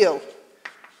предел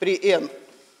при n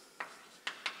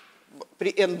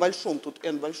большом, тут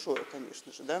n большое,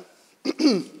 конечно же, да,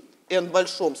 n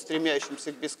большом,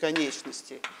 стремящемся к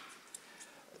бесконечности,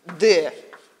 d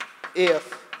f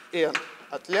n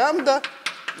от лямбда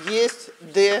есть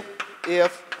d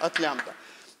f от лямбда.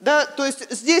 Да, то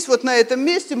есть здесь вот на этом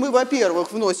месте мы,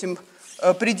 во-первых, вносим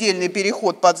предельный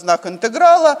переход под знак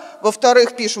интеграла,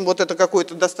 во-вторых, пишем вот это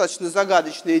какое-то достаточно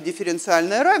загадочное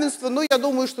дифференциальное равенство, но я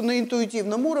думаю, что на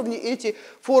интуитивном уровне эти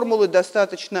формулы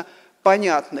достаточно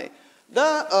понятны.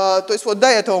 Да, то есть вот до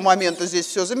этого момента здесь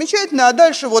все замечательно, а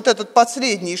дальше вот этот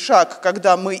последний шаг,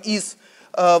 когда мы из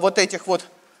вот этих вот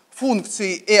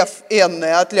функций f, n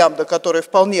от лямбда, которые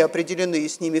вполне определены и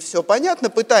с ними все понятно,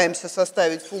 пытаемся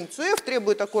составить функцию f,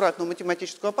 требует аккуратного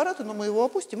математического аппарата, но мы его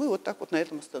опустим и вот так вот на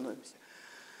этом остановимся.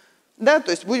 Да,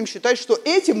 то есть будем считать, что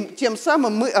этим тем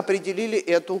самым мы определили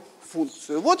эту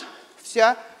функцию. Вот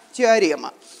вся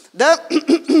теорема. Да?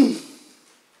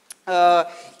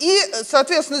 И,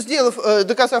 соответственно,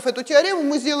 доказав эту теорему,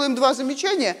 мы сделаем два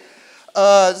замечания.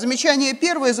 Замечание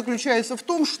первое заключается в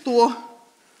том, что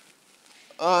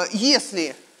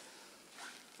если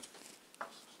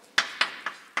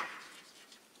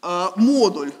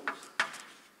модуль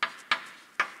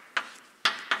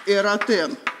r от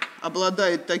n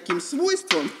обладает таким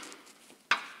свойством,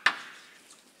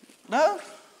 да,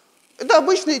 это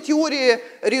обычная теория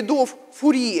рядов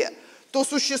Фурье, то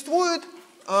существует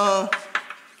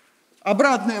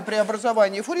обратное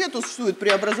преобразование Фурье, то существует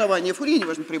преобразование Фурье,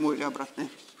 неважно, прямое или обратное.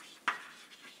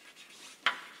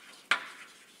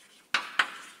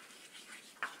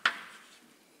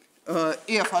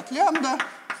 F от лямбда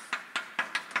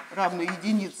равно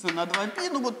единице на 2π,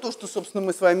 ну вот то, что, собственно,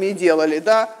 мы с вами и делали,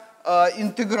 да,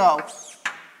 интеграл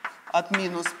от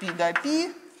минус π до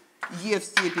π, e в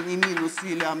степени минус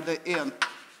e лямбда n,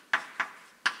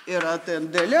 r от n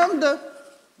d лямбда,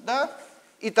 да,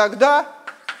 и тогда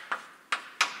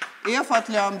f от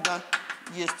лямбда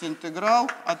есть интеграл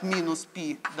от минус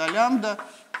π до лямбда,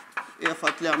 f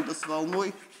от лямбда с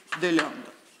волной d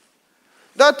лямбда.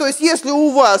 Да, то есть если у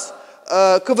вас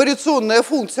ковариационная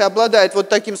функция обладает вот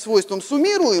таким свойством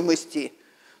суммируемости,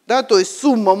 да, то есть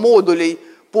сумма модулей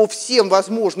по всем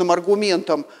возможным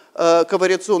аргументам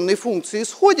ковариационной функции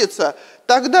сходится,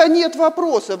 тогда нет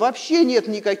вопроса, вообще нет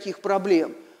никаких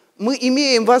проблем. Мы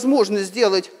имеем возможность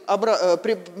сделать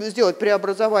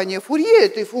преобразование Фурье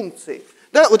этой функции.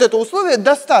 Да, вот это условие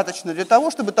достаточно для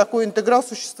того, чтобы такой интеграл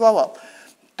существовал.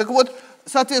 Так вот,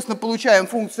 соответственно, получаем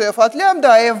функцию f от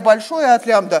лямбда, а f большое от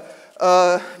лямбда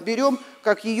берем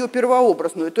как ее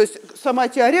первообразную. То есть сама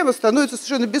теорема становится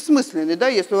совершенно бессмысленной, да,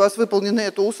 если у вас выполнено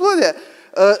это условие.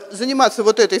 Заниматься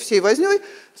вот этой всей вознёй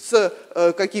с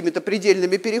какими-то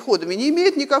предельными переходами не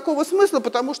имеет никакого смысла,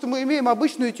 потому что мы имеем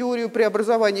обычную теорию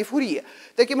преобразований Фурье.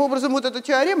 Таким образом, вот эта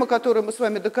теорема, которую мы с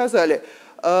вами доказали,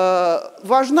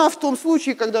 важна в том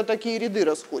случае, когда такие ряды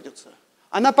расходятся.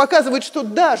 Она показывает, что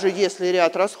даже если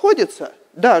ряд расходится,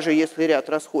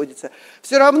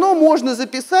 все равно можно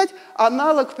записать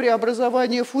аналог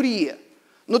преобразования Фурье.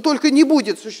 Но только не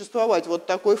будет существовать вот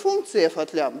такой функции f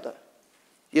от лямбда.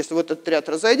 Если вот этот ряд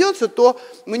разойдется, то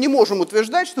мы не можем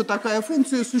утверждать, что такая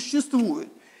функция существует.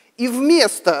 И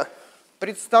вместо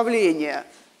представления,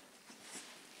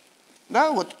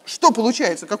 да, вот что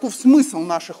получается, каков смысл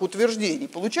наших утверждений?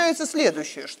 Получается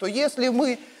следующее, что если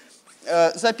мы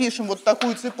запишем вот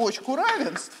такую цепочку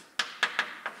равенств,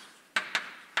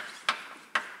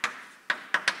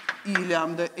 и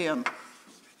лямбда n,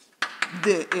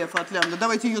 df от лямбда,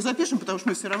 давайте ее запишем, потому что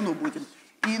мы все равно будем.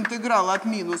 И интеграл от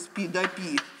минус π до π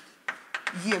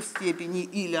e в степени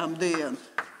и лямбда n,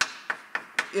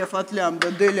 f от лямбда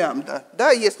d лямбда,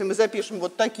 да, если мы запишем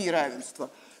вот такие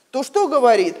равенства, то что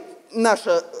говорит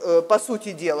наше, по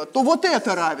сути дела, то вот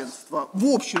это равенство, в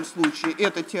общем случае,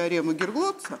 это теорема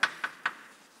Герглотца,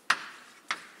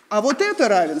 а вот это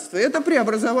равенство, это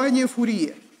преобразование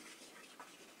Фурье.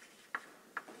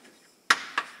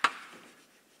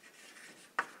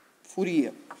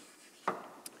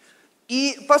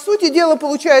 И, по сути дела,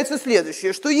 получается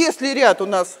следующее, что если ряд у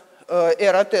нас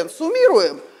r от n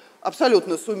суммируем,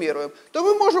 абсолютно суммируем, то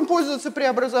мы можем пользоваться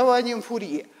преобразованием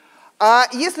Фурье. А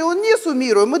если он не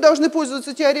суммируем, мы должны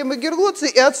пользоваться теоремой Герглотца,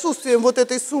 и отсутствием вот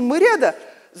этой суммы ряда,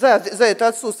 за это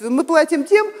отсутствие, мы платим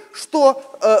тем,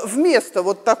 что вместо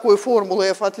вот такой формулы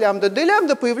f от лямбда d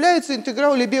лямбда появляется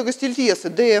интеграл Лебега-Стильтьеса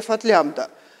df от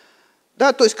лямбда.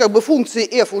 Да, то есть как бы функции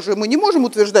f уже мы не можем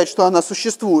утверждать, что она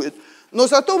существует, но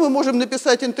зато мы можем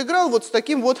написать интеграл вот с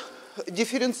таким вот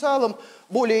дифференциалом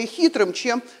более хитрым,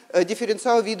 чем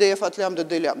дифференциал вида f от лямбда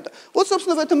d лямбда. Вот,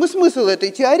 собственно, в этом и смысл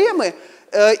этой теоремы.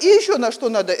 И еще на что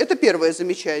надо, это первое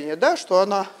замечание, да, что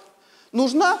она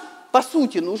нужна, по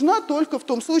сути, нужна только в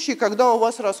том случае, когда у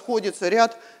вас расходится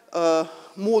ряд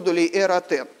модулей r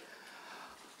от n.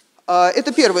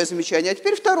 Это первое замечание. А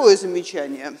теперь второе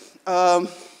замечание.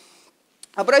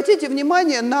 Обратите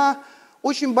внимание на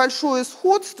очень большое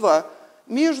сходство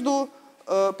между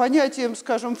понятием,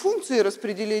 скажем, функции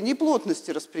распределения и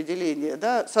плотности распределения,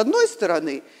 да, с одной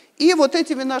стороны, и вот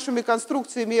этими нашими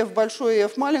конструкциями f большое и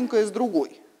f маленькое с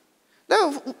другой.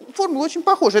 Да, формула очень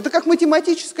похожа. Это как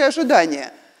математическое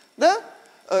ожидание. Да?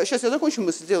 Сейчас я закончу,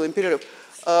 мы сделаем перерыв.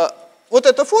 Вот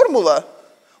эта формула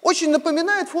очень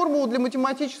напоминает формулу для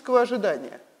математического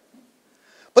ожидания.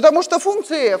 Потому что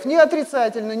функция f не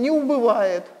отрицательна, не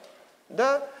убывает.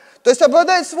 Да? То есть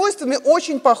обладает свойствами,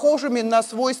 очень похожими на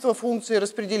свойства функции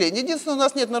распределения. Единственное, у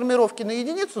нас нет нормировки на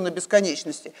единицу, на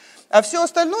бесконечности, а все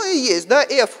остальное есть. Да?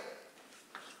 F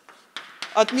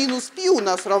от минус π у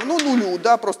нас равно нулю,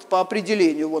 да? Просто по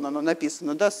определению, вон оно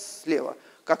написано, да, слева,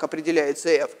 как определяется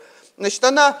f. Значит,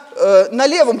 она на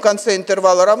левом конце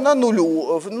интервала равна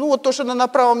нулю. Ну, вот то, что она на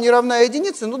правом не равна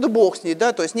единице, ну да бог с ней,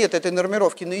 да, то есть нет этой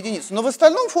нормировки на единицу. Но в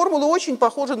остальном формула очень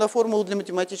похожа на формулу для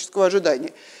математического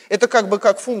ожидания. Это как бы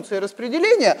как функция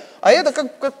распределения, а это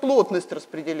как плотность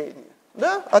распределения.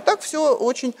 Да? А так все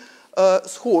очень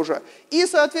схоже. И,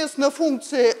 соответственно,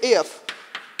 функция f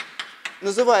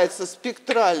называется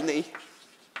спектральной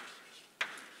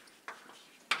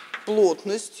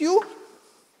плотностью.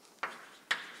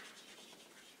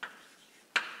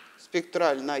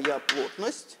 спектральная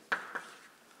плотность,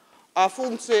 а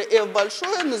функция f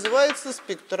большое называется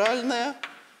спектральная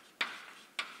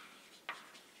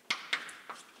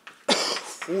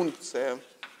функция.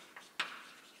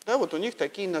 Да, вот у них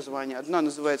такие названия. Одна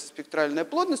называется спектральная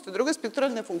плотность, а другая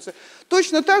спектральная функция.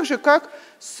 Точно так же, как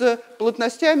с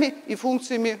плотностями и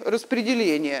функциями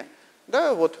распределения.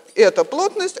 Да, вот это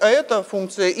плотность, а это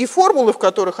функция. И формулы, в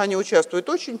которых они участвуют,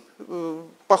 очень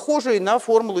похожие на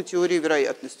формулы теории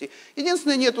вероятностей.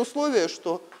 Единственное, нет условия,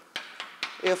 что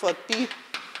f от π,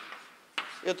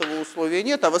 этого условия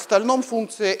нет, а в остальном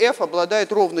функция f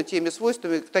обладает ровно теми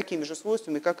свойствами, такими же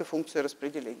свойствами, как и функция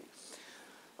распределения.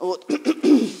 Вот.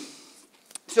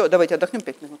 Все, давайте отдохнем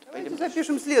 5 минут. Давайте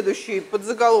запишем следующий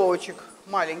подзаголовочек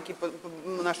маленький,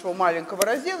 нашего маленького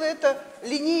раздела. Это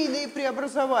линейные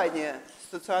преобразования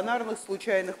стационарных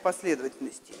случайных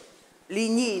последовательностей.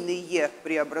 Линейные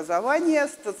преобразования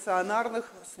стационарных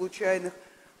случайных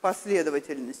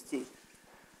последовательностей.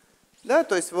 Да,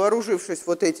 то есть, вооружившись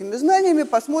вот этими знаниями,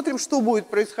 посмотрим, что будет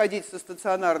происходить со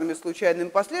стационарными случайными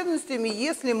последовательностями,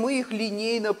 если мы их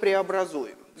линейно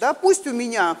преобразуем. Да, пусть у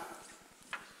меня,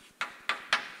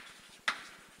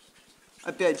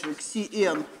 опять же,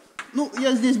 Cn, ну,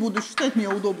 я здесь буду считать, мне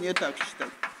удобнее так считать.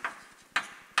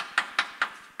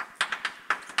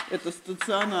 Это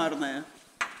стационарная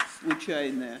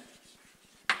случайная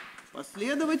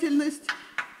последовательность.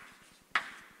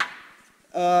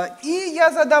 И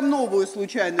я задам новую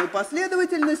случайную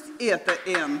последовательность. Это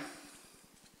n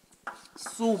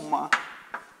сумма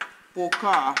по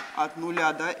k от 0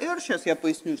 до r. Сейчас я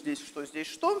поясню здесь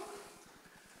что.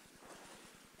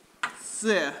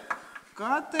 С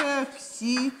kt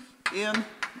кси n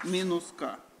минус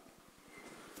k.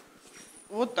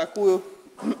 Вот такую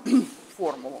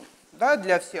формулу. Да,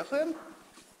 для всех n.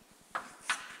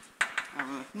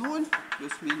 0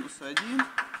 плюс-минус 1.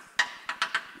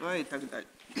 И так далее.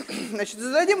 Значит,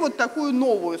 зададим вот такую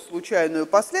новую случайную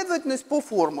последовательность по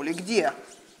формуле, где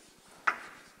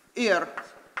r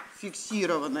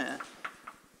фиксированное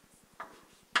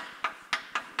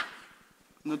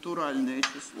натуральное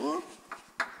число.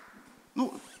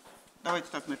 Ну, давайте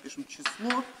так напишем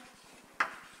число.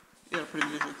 R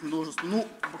принадлежит множеству. Ну,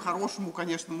 по-хорошему,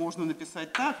 конечно, можно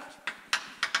написать так.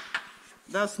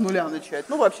 Да, с нуля начать.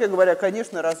 Ну, вообще говоря,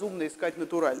 конечно, разумно искать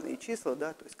натуральные числа,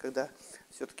 да, то есть когда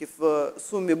все-таки в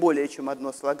сумме более чем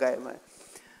одно слагаемое.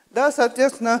 Да,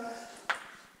 соответственно,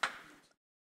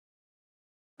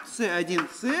 C1,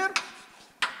 CR,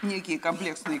 некие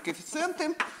комплексные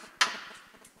коэффициенты,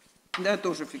 да,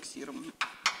 тоже фиксированы.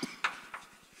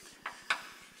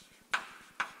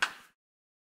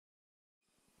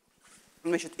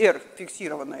 Значит, R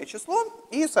фиксированное число,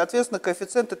 и, соответственно,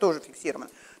 коэффициенты тоже фиксированы.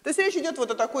 То есть речь идет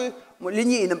вот о такой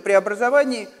линейном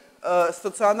преобразовании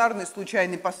стационарной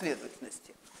случайной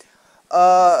последовательности.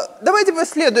 Давайте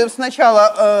исследуем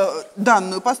сначала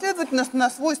данную последовательность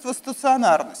на свойства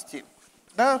стационарности,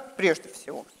 да, прежде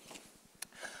всего.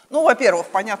 Ну, во-первых,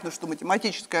 понятно, что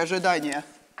математическое ожидание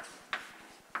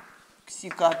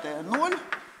ксикатая 0.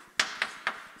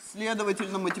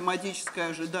 Следовательно, математическое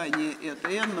ожидание это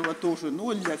n тоже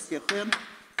 0 для всех n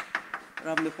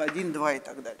равных 1, 2 и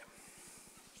так далее.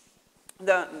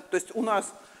 Да, то есть у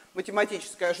нас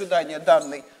математическое ожидание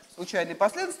данной случайной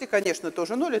последовательности, конечно,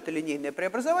 тоже 0, это линейное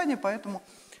преобразование, поэтому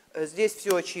здесь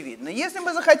все очевидно. Если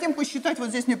мы захотим посчитать, вот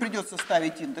здесь мне придется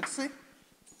ставить индексы.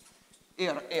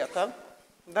 R это,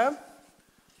 да,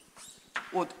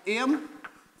 от m,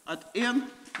 от n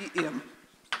и m.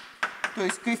 То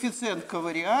есть коэффициент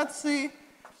ковариации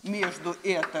между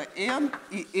это n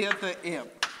и это m.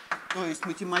 То есть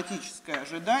математическое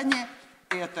ожидание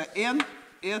это n,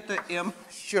 это m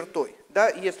с чертой. Да,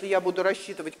 если я буду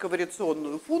рассчитывать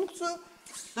ковариационную функцию,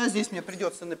 да, здесь мне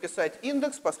придется написать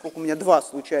индекс, поскольку у меня два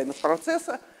случайных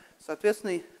процесса,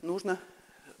 соответственно, нужно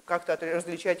как-то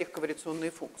различать их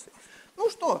ковариационные функции. Ну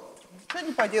что, ничего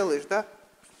не поделаешь, да?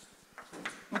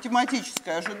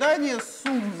 Математическое ожидание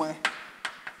суммы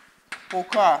по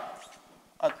k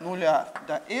от 0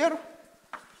 до r,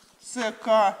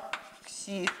 ck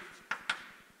кси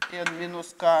n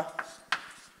минус k,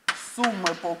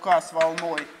 суммы по k с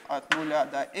волной от 0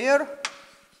 до r,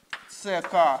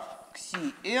 ck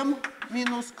кси m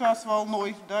минус k с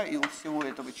волной, да, и у всего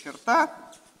этого черта.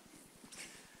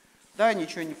 Да,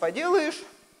 ничего не поделаешь.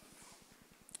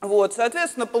 Вот,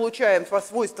 соответственно, получаем по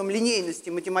свойствам линейности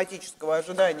математического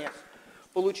ожидания,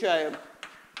 получаем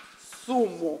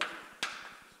сумму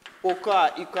по k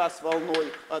и k с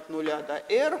волной от 0 до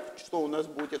r, что у нас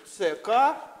будет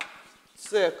ck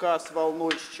с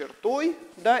волной с чертой,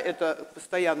 да, это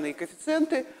постоянные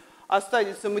коэффициенты,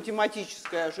 останется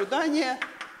математическое ожидание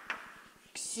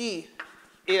кси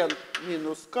n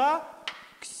минус k,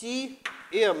 кси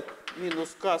m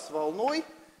минус k с волной,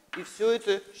 и все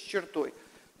это с чертой.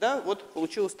 Да, вот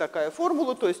получилась такая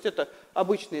формула, то есть это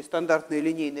обычные стандартные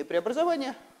линейные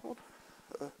преобразования. Вот,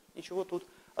 ничего тут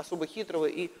особо хитрого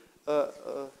и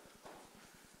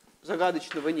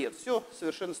загадочного нет. Все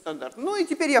совершенно стандартно. Ну и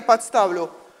теперь я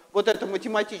подставлю вот это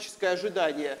математическое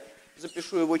ожидание,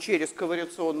 запишу его через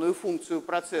ковариационную функцию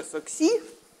процесса кси.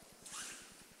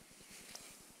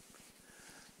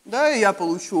 Да, и я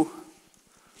получу,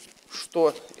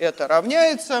 что это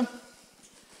равняется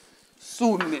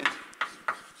сумме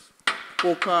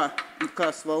по k и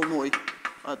k с волной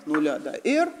от 0 до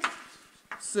r,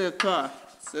 ck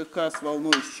с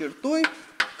волной с чертой,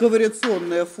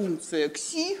 ковариационная функция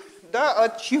кси, да,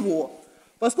 от чего?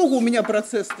 Поскольку у меня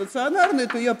процесс стационарный,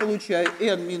 то я получаю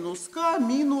n минус k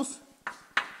минус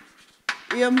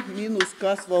m минус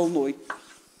k с волной.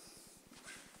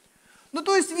 Ну,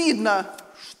 то есть видно,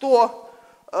 что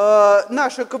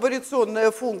наша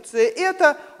ковариационная функция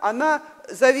эта, она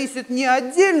зависит не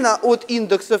отдельно от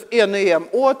индексов n и m,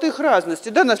 а от их разности.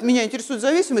 Да, меня интересует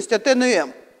зависимость от n и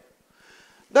m.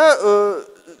 Да,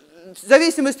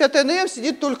 зависимость от n и m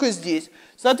сидит только здесь.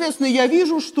 Соответственно, я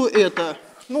вижу, что это,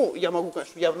 ну, я могу,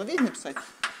 конечно, явно видно написать,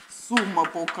 сумма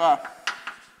по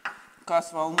k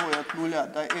с волной от 0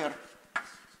 до r,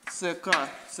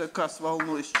 ck с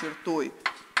волной с чертой,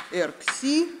 r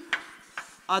кси,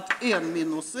 от n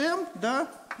минус m, да,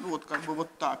 вот как бы вот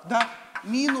так, да,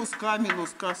 минус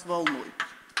k с волной.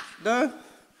 Да?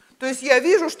 То есть я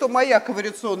вижу, что моя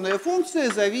ковариационная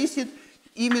функция зависит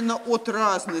именно от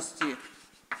разности.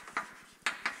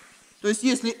 То есть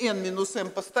если n минус m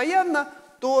постоянно,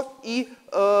 то и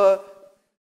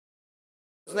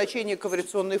значение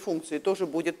ковариационной функции тоже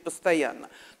будет постоянно.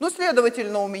 Ну,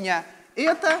 следовательно, у меня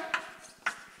это,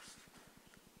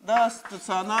 да,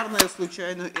 стационарная,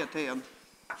 случайная, это n.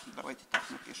 Давайте так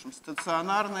напишем.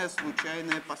 Стационарная,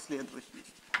 случайная последовательность.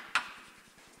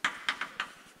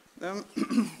 Да?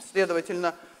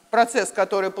 Следовательно, процесс,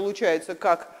 который получается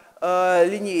как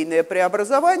линейное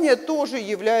преобразование, тоже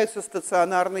является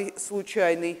стационарной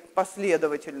случайной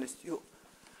последовательностью.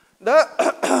 Да?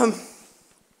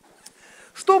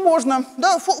 Что можно?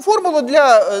 Да, формула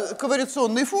для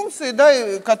ковариационной функции,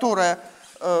 да, которую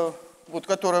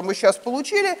мы сейчас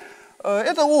получили,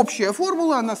 это общая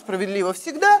формула, она справедлива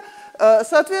всегда.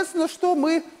 Соответственно, что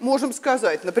мы можем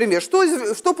сказать? Например,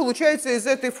 что получается из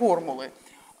этой формулы?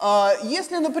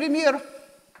 Если, например,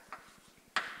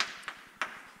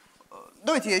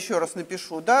 давайте я еще раз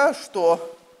напишу, да,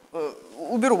 что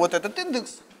уберу вот этот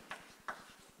индекс,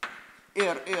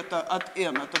 r это от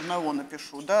n, от 1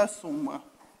 напишу, да, сумма,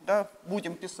 да,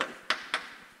 будем писать.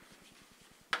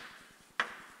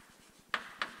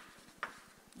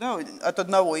 Да, от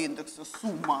одного индекса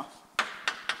сумма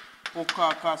по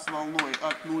k с волной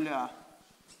от 0.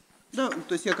 Да,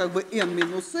 то есть я как бы n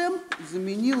минус m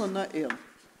заменила на n.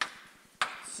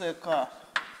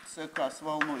 ck с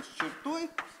волной с чертой,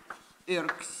 r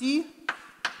кси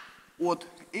от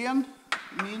n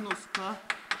минус k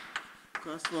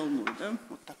с волной. Да?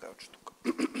 Вот такая вот штука.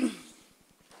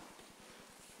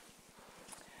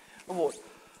 Вот.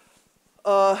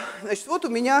 Значит, вот у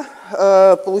меня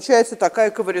получается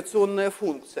такая ковариационная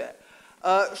функция.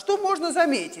 Что можно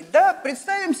заметить? Да?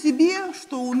 Представим себе,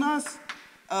 что у нас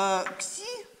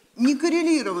кси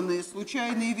некоррелированные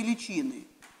случайные величины.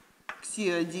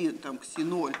 Кси1, там,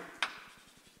 кси0,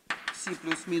 кси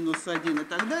плюс-минус 1 и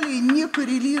так далее,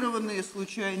 некоррелированные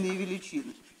случайные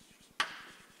величины.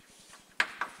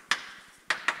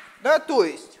 Да, то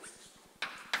есть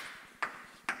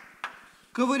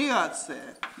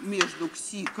ковариация между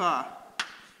кси-к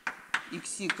и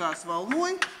кси-к с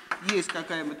волной есть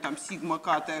какая-нибудь там сигма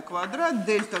к квадрат,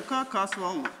 дельта к с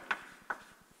волной.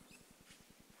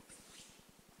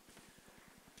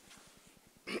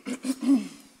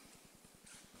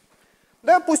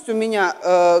 Да, пусть у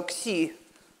меня кси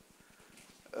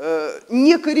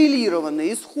не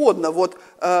коррелированы исходно вот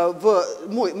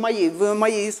в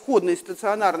моей исходной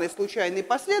стационарной случайной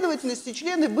последовательности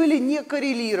члены были не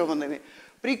коррелированными.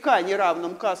 При k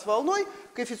неравном k с волной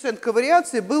коэффициент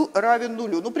ковариации был равен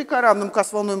нулю. Ну, при k равном k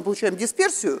с волной мы получаем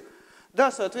дисперсию,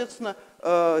 да, соответственно,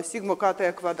 сигма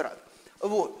k квадрат.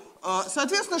 Вот.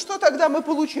 Соответственно, что тогда мы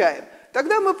получаем?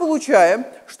 Тогда мы получаем,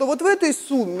 что вот в этой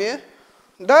сумме,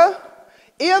 да,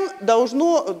 n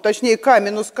должно, точнее, k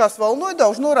минус k с волной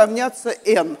должно равняться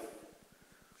n.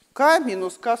 k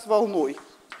минус k с волной.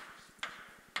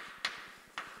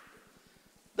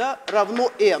 Да,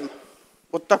 равно n.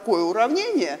 Вот такое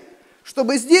уравнение,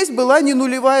 чтобы здесь была не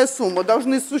нулевая сумма.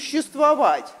 Должны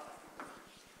существовать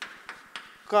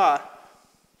k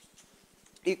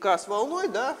и k с волной,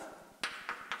 да,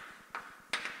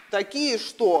 такие,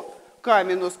 что k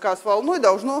минус k с волной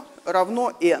должно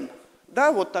равно n.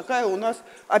 Да, вот такая у нас,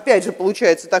 опять же,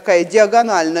 получается такая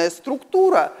диагональная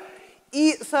структура.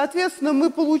 И, соответственно, мы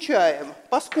получаем,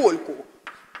 поскольку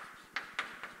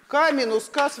k минус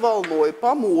k с волной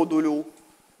по модулю,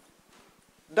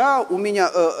 да, у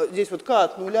меня здесь вот k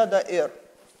от 0 до r,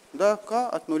 да, k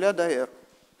от 0 до r.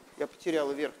 Я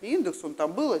потеряла верхний индекс, он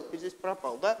там был, а теперь здесь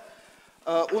пропал, да.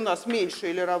 У нас меньше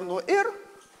или равно r.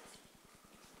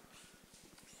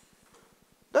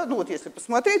 Да, ну вот если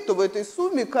посмотреть, то в этой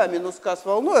сумме k минус k с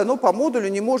волной, оно по модулю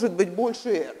не может быть больше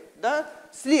r. Да?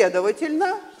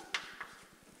 Следовательно,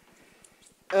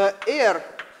 r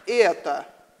это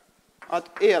от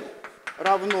n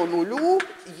равно нулю,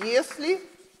 если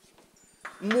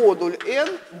модуль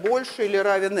n больше или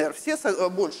равен r. Все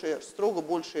больше r, строго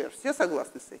больше r. Все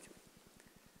согласны с этим?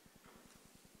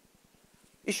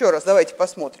 Еще раз давайте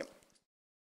посмотрим.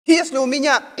 Если у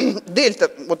меня дельта,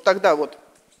 вот тогда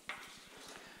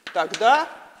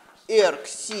r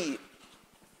кси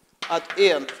от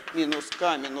n минус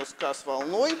k с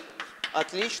волной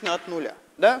отлично от нуля.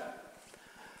 Да?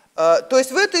 То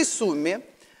есть в этой сумме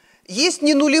есть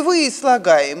ненулевые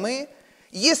слагаемые,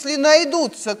 если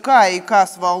найдутся k и k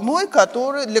с волной,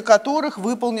 для которых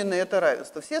выполнено это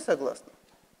равенство. Все согласны?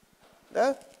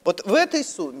 Да? Вот в этой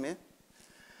сумме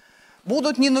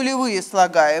будут ненулевые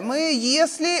слагаемые,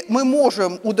 если мы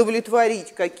можем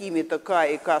удовлетворить какими-то k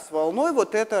и k с волной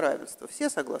вот это равенство. Все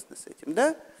согласны с этим,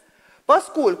 да?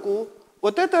 Поскольку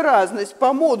вот эта разность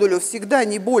по модулю всегда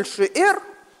не больше r,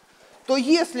 то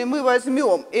если мы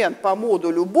возьмем n по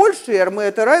модулю больше r, мы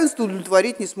это равенство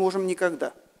удовлетворить не сможем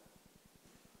никогда.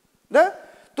 Да?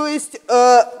 То есть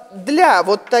для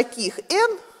вот таких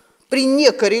n при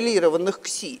некоррелированных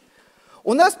кси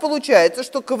у нас получается,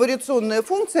 что ковариационная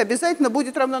функция обязательно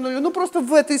будет равна нулю. Ну, просто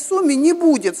в этой сумме не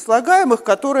будет слагаемых,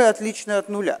 которые отличны от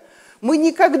нуля. Мы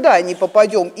никогда не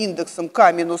попадем индексом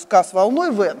k минус k с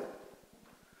волной в n.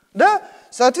 Да?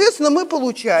 Соответственно, мы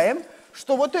получаем,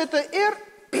 что вот это r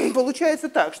получается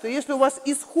так, что если у вас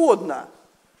исходно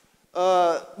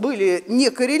были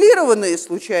некоррелированные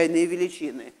случайные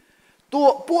величины,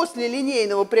 то после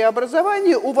линейного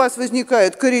преобразования у вас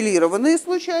возникают коррелированные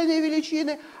случайные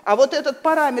величины, а вот этот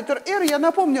параметр r, я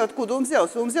напомню, откуда он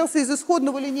взялся. Он взялся из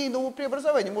исходного линейного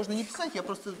преобразования. Можно не писать, я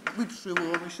просто выпишу его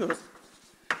вам еще раз.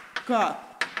 k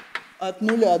от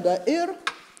 0 до r,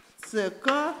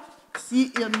 ck,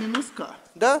 кси n минус k.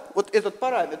 Да? Вот этот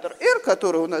параметр r,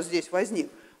 который у нас здесь возник,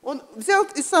 он взял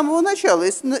из самого начала,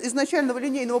 из изначального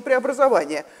линейного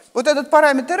преобразования. Вот этот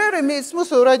параметр r имеет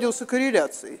смысл радиуса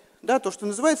корреляции. Да, то, что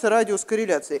называется радиус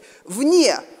корреляции.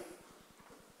 Вне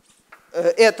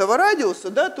этого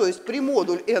радиуса, да, то есть при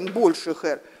модуль n больших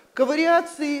r,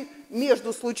 ковариации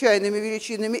между случайными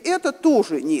величинами это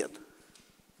тоже нет.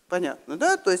 Понятно,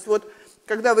 да? То есть вот,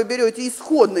 когда вы берете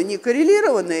исходно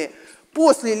некоррелированные,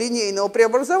 после линейного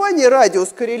преобразования радиус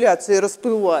корреляции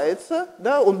расплывается,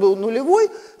 да, он был нулевой,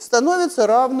 становится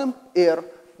равным r.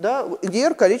 Да, где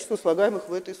r количество слагаемых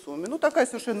в этой сумме. Ну, такая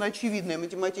совершенно очевидная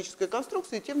математическая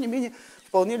конструкция, и тем не менее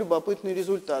вполне любопытный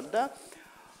результат. Да?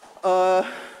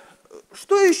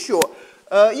 Что еще?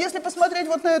 Если посмотреть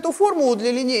вот на эту формулу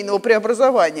для линейного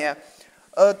преобразования,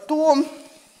 то,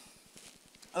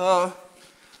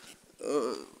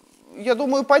 я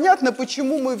думаю, понятно,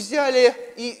 почему мы взяли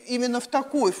именно в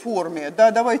такой форме. Да,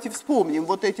 давайте вспомним.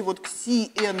 Вот эти вот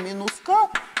кси n минус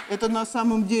k, это на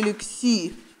самом деле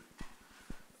кси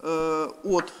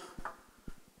от,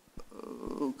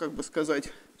 как бы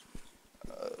сказать,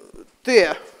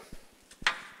 t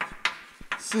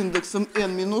с индексом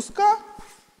n минус k,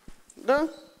 да?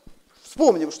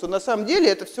 Вспомним, что на самом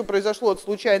деле это все произошло от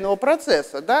случайного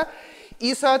процесса, да?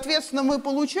 И, соответственно, мы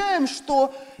получаем,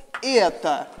 что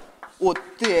это от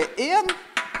tn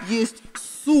есть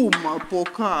сумма по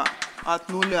k от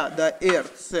 0 до r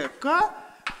ck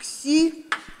кси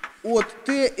от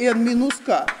tn минус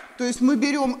k. То есть мы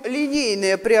берем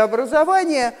линейное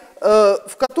преобразование,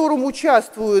 в котором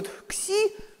участвуют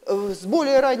кси с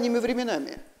более ранними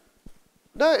временами.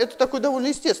 Да, это такая довольно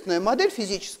естественная модель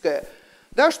физическая,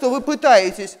 да, что вы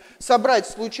пытаетесь собрать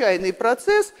случайный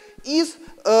процесс из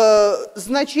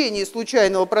значений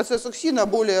случайного процесса кси на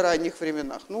более ранних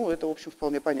временах. Ну, это, в общем,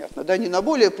 вполне понятно. Да, не на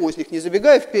более поздних, не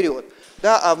забегая вперед,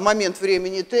 да, а в момент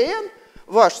времени tn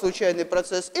ваш случайный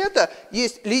процесс это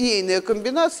есть линейная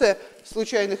комбинация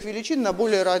случайных величин на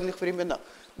более ранних временах.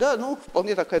 Да, ну,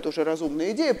 вполне такая тоже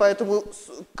разумная идея, поэтому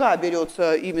k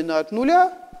берется именно от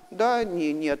нуля, да,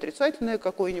 не отрицательное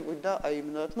какое-нибудь, да, а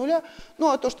именно от нуля. Ну,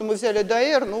 а то, что мы взяли до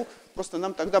r, ну, просто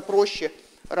нам тогда проще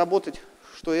работать,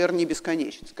 что r не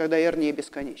бесконечность, когда r не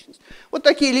бесконечность. Вот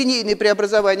такие линейные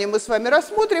преобразования мы с вами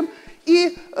рассмотрим.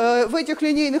 И в этих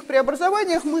линейных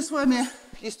преобразованиях мы с вами,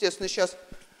 естественно, сейчас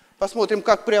посмотрим,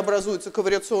 как преобразуются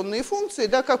ковариационные функции,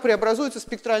 да, как преобразуются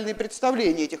спектральные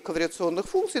представления этих ковариационных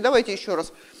функций. Давайте еще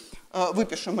раз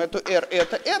выпишем эту r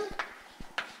это n,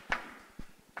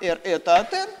 r это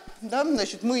от n. Да,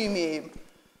 значит, мы имеем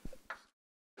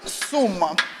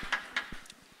сумма.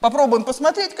 Попробуем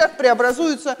посмотреть, как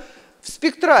преобразуются в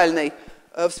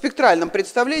спектральном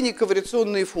представлении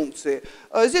ковариационные функции.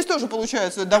 Здесь тоже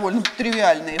получаются довольно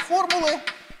тривиальные формулы.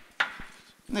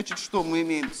 Значит, что мы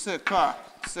имеем?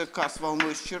 ck с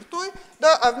волной с чертой.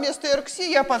 Да, а вместо r к c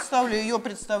я подставлю ее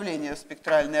представление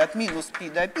спектральное от минус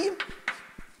π до π.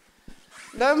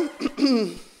 Да?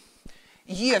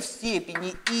 e в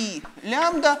степени и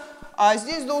лямбда. А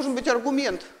здесь должен быть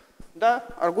аргумент. Да,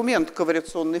 аргумент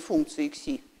ковариационной функции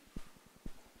xi.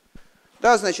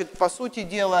 Да, значит, по сути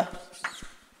дела,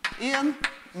 n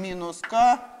минус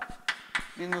k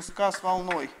с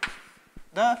волной.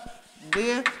 Да,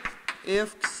 d f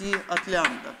xi от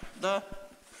лямбда. Да.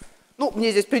 Ну, мне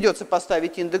здесь придется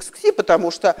поставить индекс xi, потому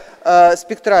что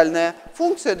спектральная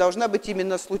функция должна быть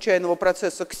именно случайного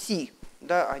процесса xi,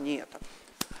 да, а не это.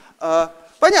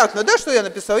 Понятно, да, что я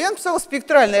написал? Я написал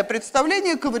спектральное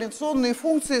представление ковариационной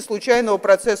функции случайного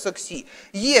процесса xi.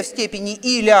 e в степени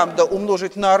и лямбда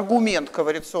умножить на аргумент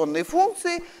ковариационной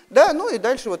функции, да, ну и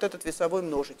дальше вот этот весовой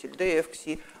множитель, df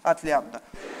xi от лямбда.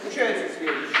 Получается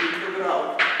следующий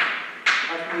интеграл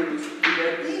от минус π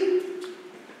до π,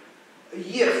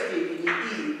 e в степени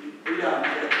и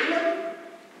лямбда n,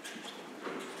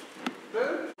 да?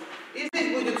 И здесь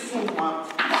будет сумма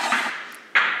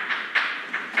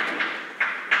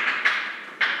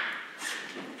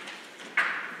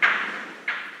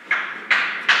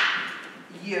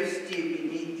e в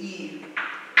степени и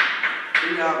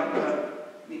лямбда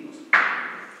минус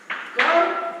k,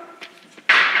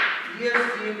 e в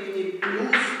степени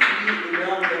плюс и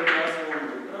лямбда k с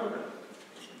волной, правда?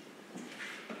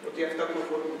 Вот я в такой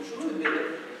форме пишу, ну и df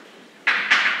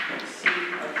xi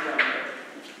от лямбда.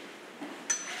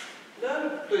 Да?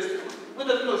 То есть вот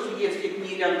это множитель e в степени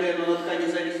и лямбда n, он от k не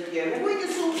зависит, я его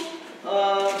вынесу.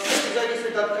 Все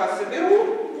зависит от k, соберу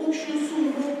общую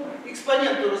сумму,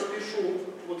 экспоненту распишу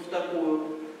вот в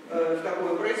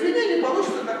такое произведение,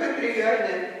 получится такое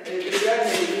тривиальное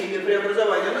линейное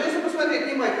преобразование. Но если посмотреть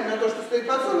внимательно на то, что стоит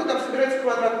под суммой, там собирается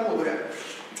квадрат модуля.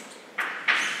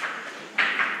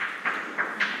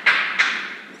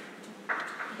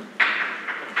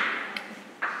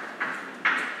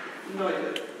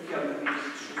 Давайте я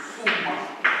напишу сумма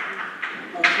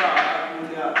у k от 0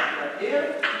 до r,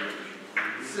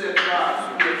 ck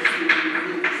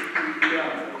минус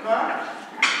k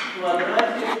в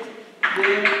квадрате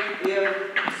df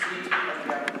xi от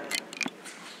лямбда.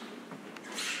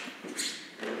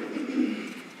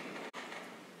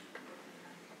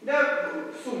 Да,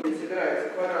 в сумме собирается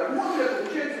квадрат модуля,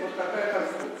 получается вот такая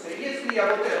конструкция. Если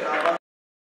я вот это обозначу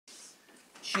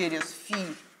через φ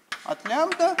от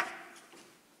лямбда,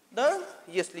 да,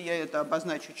 если я это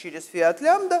обозначу через φ от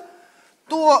лямбда,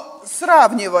 то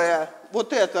сравнивая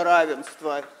вот это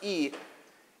равенство и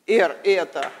r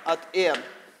это от n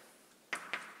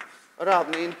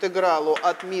равно интегралу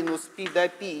от минус π до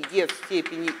π e в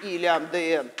степени и лямбда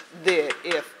n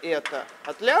df это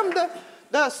от лямбда,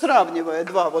 да, сравнивая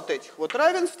два вот этих вот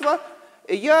равенства,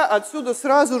 я отсюда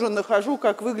сразу же нахожу,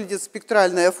 как выглядит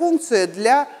спектральная функция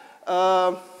для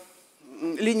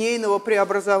линейного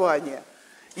преобразования.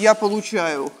 Я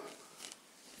получаю,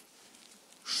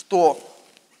 что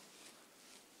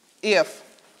f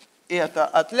это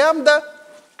от лямбда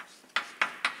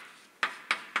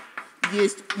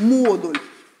есть модуль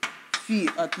φ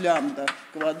от лямбда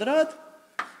квадрат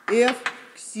f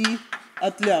xi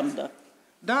от лямбда,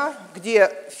 да, где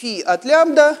φ от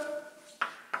лямбда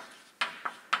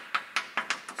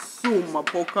сумма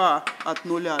по k от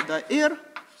 0 до r,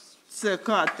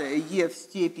 ck e в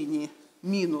степени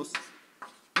минус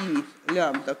и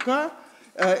лямбда k.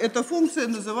 Эта функция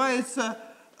называется,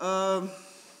 ой,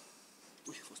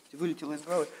 господи, вылетела из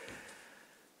головы.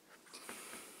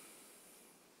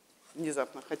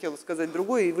 Внезапно хотела сказать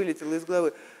другое и вылетела из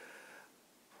головы.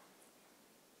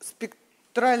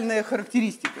 Спектральная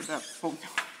характеристика, да, вспомнил.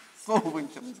 Слово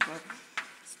вылетело из головы.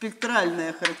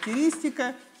 Спектральная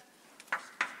характеристика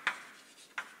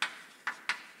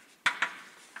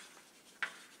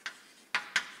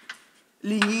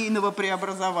линейного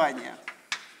преобразования.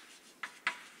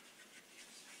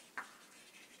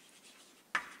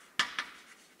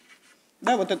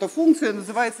 Да, вот эта функция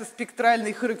называется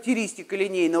спектральной характеристикой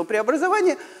линейного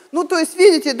преобразования. Ну, то есть,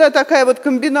 видите, да, такая вот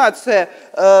комбинация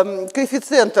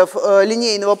коэффициентов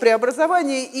линейного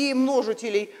преобразования и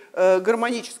множителей,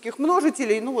 гармонических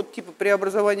множителей, ну, вот типа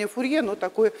преобразования Фурье, но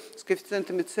такое с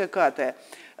коэффициентами c k.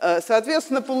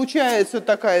 Соответственно, получается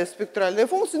такая спектральная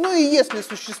функция. Ну, и если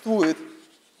существует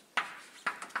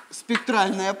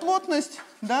спектральная плотность,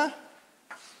 да,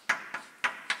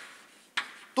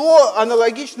 то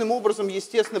аналогичным образом,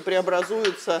 естественно,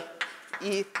 преобразуются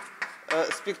и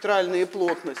спектральные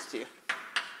плотности.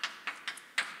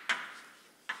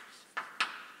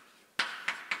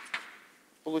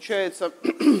 Получается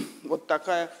вот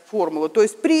такая формула. То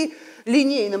есть при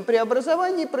линейном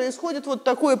преобразовании происходит вот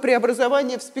такое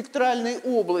преобразование в спектральной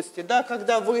области, да,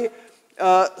 когда вы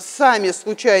сами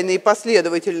случайные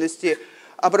последовательности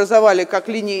образовали как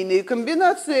линейные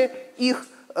комбинации, их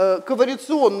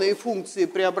ковариационные функции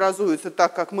преобразуются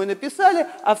так, как мы написали,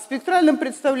 а в спектральном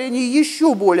представлении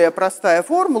еще более простая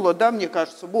формула, да, мне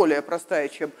кажется, более простая,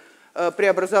 чем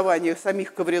преобразование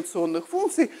самих ковариационных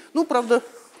функций. Ну, правда,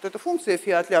 вот эта функция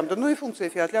фи от лямбда, ну и функция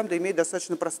фи от лямбда имеет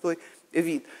достаточно простой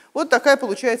вид. Вот такая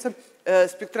получается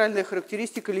спектральная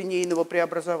характеристика линейного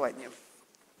преобразования.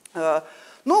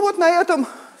 Ну вот на этом,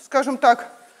 скажем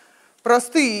так,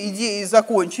 простые идеи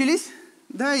закончились,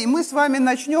 да, и мы с вами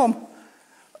начнем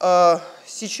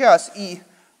сейчас и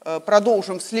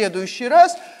продолжим в следующий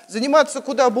раз заниматься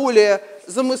куда более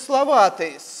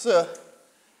замысловатой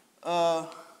скажем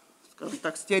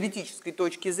так, с теоретической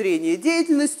точки зрения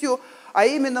деятельностью, а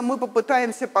именно мы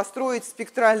попытаемся построить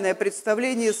спектральное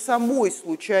представление самой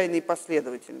случайной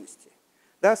последовательности.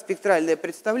 Да, спектральное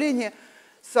представление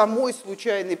самой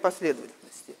случайной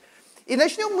последовательности. И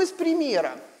начнем мы с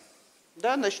примера.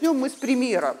 Да, начнем мы с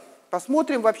примера.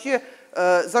 Посмотрим вообще,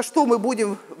 за что мы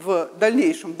будем в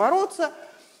дальнейшем бороться.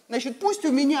 Значит, пусть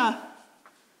у меня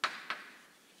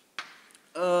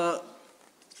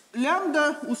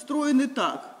лямбда устроены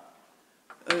так.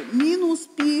 Минус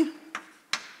π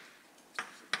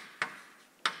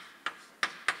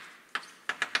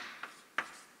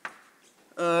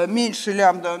меньше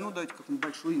лямбда, ну давайте какой-нибудь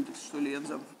большой индекс, что ли, я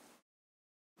назову.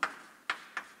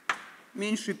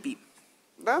 Меньше π.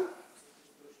 Да?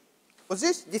 Вот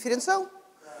здесь дифференциал.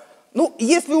 Ну,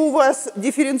 если у вас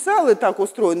дифференциалы так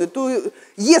устроены, то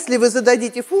если вы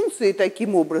зададите функции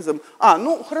таким образом...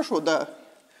 ну, хорошо, да.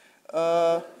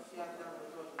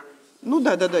 Ну,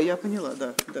 да, я поняла,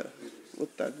 да.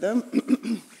 Вот так, да.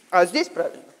 А здесь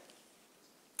правильно.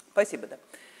 Спасибо, да.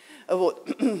 Вот.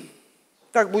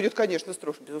 Так будет, конечно,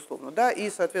 строже, безусловно, да, и,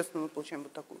 соответственно, мы получаем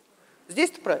вот такую.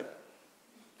 Здесь-то правильно.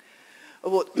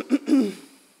 Вот.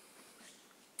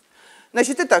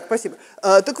 Значит, итак, спасибо.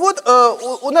 Так вот,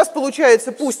 у нас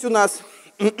получается, пусть у нас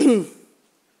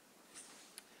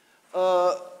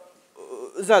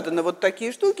заданы вот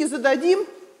такие штуки, зададим,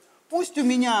 пусть у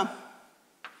меня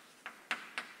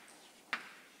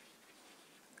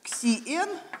Cn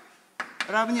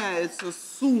равняется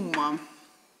сумма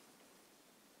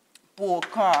по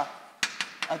k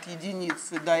от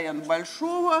единицы до n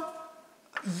большого,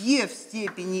 e в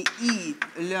степени i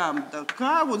лямбда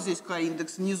k, вот здесь k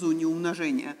индекс внизу, не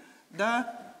умножение,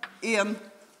 да, n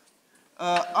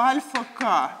альфа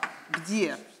k,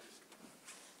 где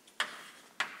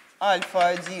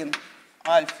альфа-1,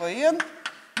 альфа-n,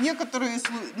 некоторые,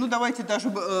 ну давайте даже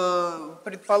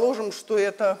предположим, что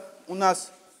это у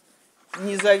нас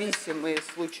независимые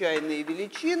случайные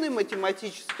величины,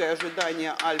 математическое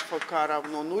ожидание альфа k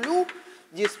равно нулю,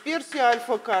 дисперсия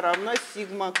альфа k равна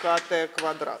сигма kt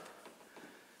квадрат.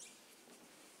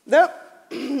 Да?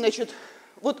 Значит,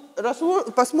 вот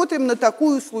посмотрим на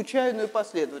такую случайную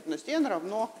последовательность. n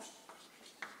равно,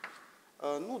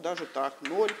 ну, даже так,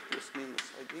 0, плюс-минус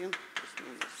 1,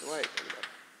 плюс-минус 2 и так далее.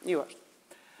 Неважно.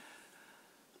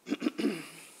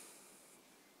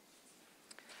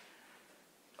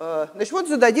 Значит, вот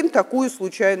зададим такую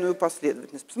случайную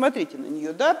последовательность. Посмотрите на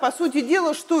нее. Да? По сути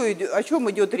дела, о чем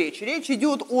идет речь? Речь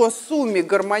идет о сумме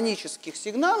гармонических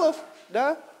сигналов,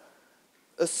 да,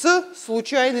 с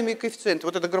случайными коэффициентами.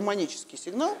 Вот это гармонический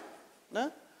сигнал,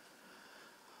 да,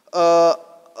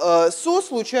 со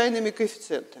случайными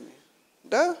коэффициентами.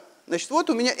 Да? Значит, вот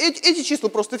у меня эти числа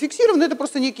просто фиксированы, это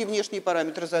просто некие внешние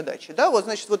параметры задачи. Да? Вот,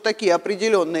 значит, вот такие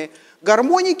определенные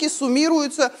гармоники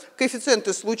суммируются,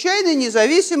 коэффициенты случайные,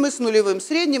 независимые, с нулевым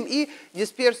средним и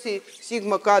дисперсией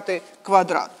сигма kt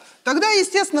квадрат. Тогда,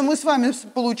 естественно, мы с вами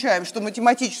получаем, что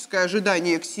математическое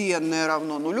ожидание Cn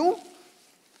равно нулю.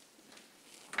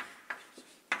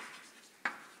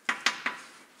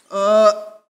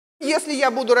 Если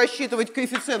я буду рассчитывать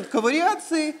коэффициент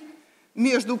ковариации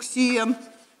между Cn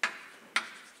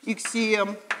и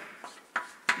Cm,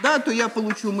 да, то я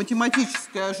получу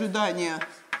математическое ожидание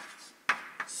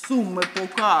суммы по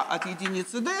k от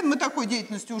единицы до n. Мы такой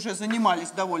деятельностью уже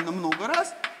занимались довольно много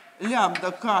раз.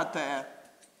 Лямбда k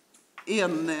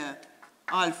n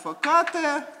альфа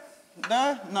k,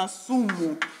 да, на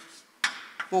сумму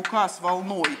по k с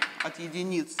волной от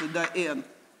единицы до n.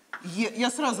 Я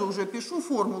сразу уже пишу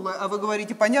формулы, а вы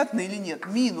говорите, понятно или нет.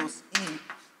 Минус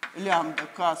и лямбда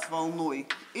k с волной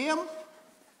m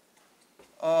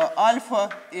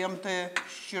альфа mt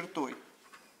с чертой.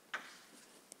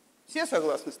 Все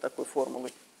согласны с такой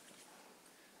формулой?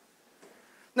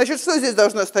 Значит, что здесь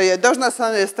должно стоять? Должна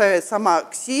стоять сама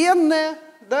ксиенная,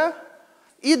 да,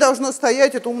 и должно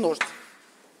стоять, это умножить.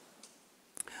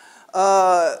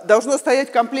 Должно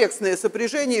стоять комплексное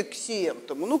сопряжение к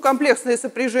ксиентому. Ну, комплексное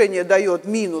сопряжение дает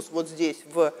минус вот здесь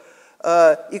в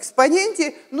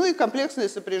экспоненте, ну и комплексное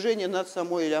сопряжение над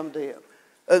самой лямбдой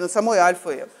m, над самой альфа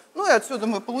m. Ну и отсюда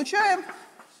мы получаем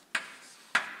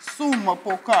сумма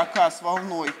по k с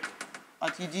волной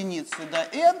от единицы до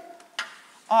n,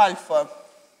 альфа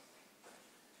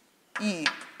и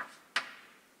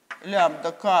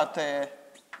лямбда k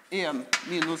n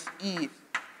минус и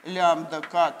лямбда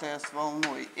kt с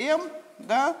волной m,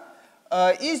 да,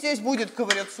 и здесь будет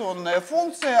ковариационная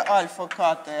функция альфа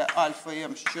kt, альфа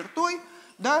m с чертой,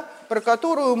 да, про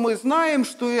которую мы знаем,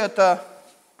 что это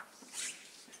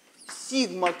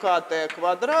сигма kt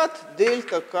квадрат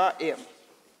дельта km.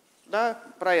 Да,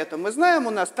 про это мы знаем,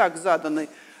 у нас так заданы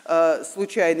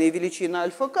случайные величины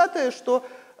альфа kt, что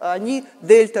они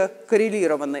дельта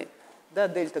коррелированы, да,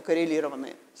 дельта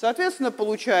коррелированы. Соответственно,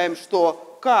 получаем,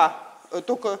 что k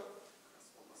только...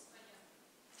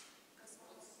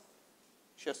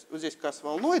 Сейчас, вот здесь k с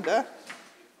волной, да?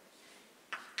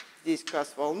 Здесь k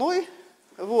с волной.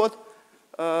 Вот.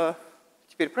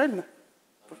 Теперь правильно?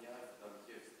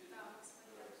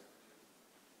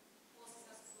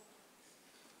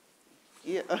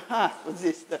 Ага, вот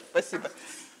здесь, да, спасибо.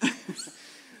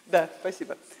 Да,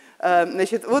 спасибо.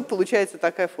 Значит, вот получается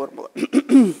такая формула.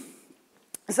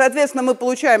 Соответственно, мы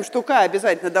получаем, что k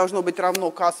обязательно должно быть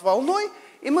равно k с волной,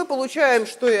 и мы получаем,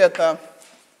 что это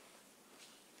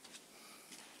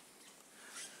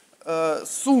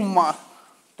сумма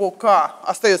по k,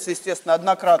 остается, естественно,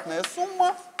 однократная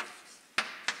сумма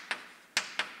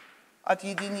от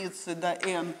единицы до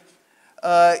n,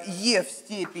 e в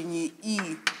степени и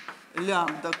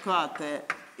лямбда kt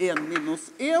n минус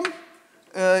m,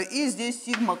 и здесь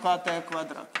сигма kt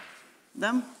квадрат.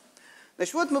 Да?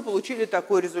 Значит, вот мы получили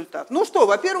такой результат. Ну что,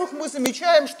 во-первых, мы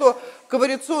замечаем, что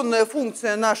ковариационная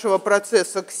функция нашего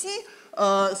процесса кси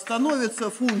становится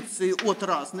функцией от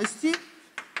разности.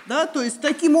 Да? То есть,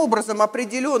 таким образом,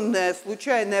 определенная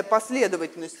случайная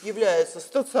последовательность является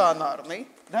стационарной.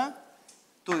 Да?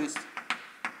 То есть,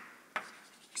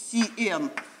 кси-n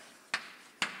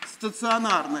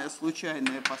стационарная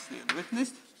случайная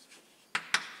последовательность.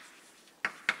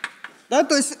 Да,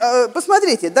 то есть,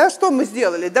 посмотрите, да, что мы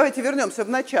сделали. Давайте вернемся в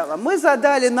начало. Мы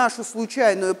задали нашу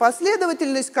случайную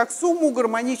последовательность как сумму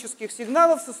гармонических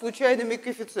сигналов со случайными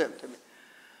коэффициентами.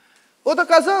 Вот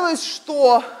оказалось,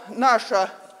 что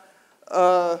наша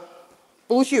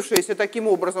получившаяся таким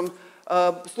образом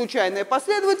случайная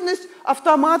последовательность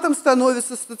автоматом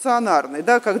становится стационарной.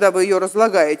 Да, когда вы ее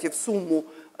разлагаете в сумму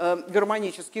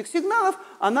гармонических сигналов,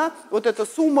 вот эта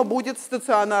сумма будет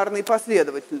стационарной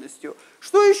последовательностью.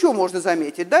 Что еще можно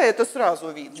заметить? Да, это сразу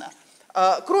видно.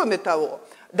 Кроме того,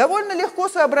 довольно легко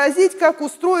сообразить, как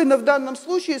устроено в данном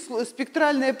случае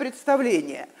спектральное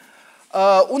представление.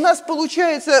 У нас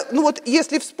получается, ну вот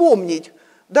если вспомнить,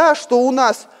 да, что у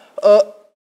нас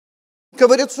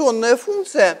ковариационная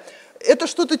функция – это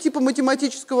что-то типа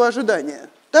математического ожидания.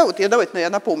 Да, вот давайте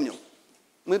я напомню.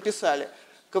 Мы писали.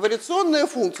 Ковариационная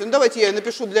функция, ну давайте я ее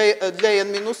напишу для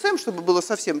n минус m, чтобы было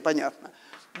совсем понятно.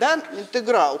 Да,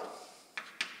 интеграл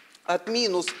от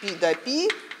минус π до π,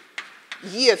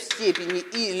 e в степени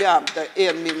и лямбда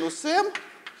n минус m,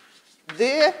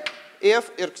 d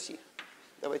f rxi.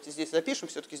 Давайте здесь запишем,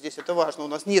 все-таки здесь это важно, у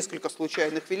нас несколько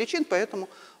случайных величин, поэтому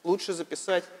лучше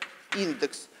записать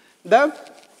индекс. Да?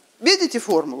 Видите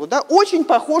формулу? Да? Очень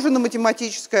похоже на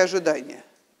математическое ожидание.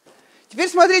 Теперь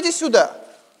смотрите сюда.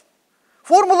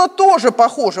 Формула тоже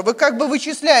похожа. Вы как бы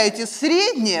вычисляете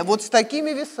среднее вот с такими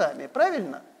весами,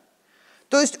 правильно?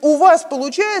 То есть у вас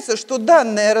получается, что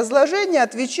данное разложение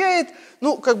отвечает,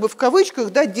 ну, как бы в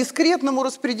кавычках, да, дискретному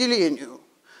распределению.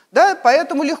 Да?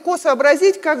 Поэтому легко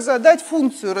сообразить, как задать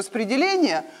функцию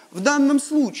распределения в данном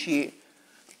случае.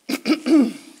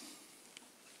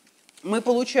 Мы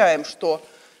получаем, что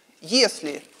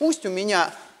если, пусть у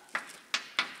меня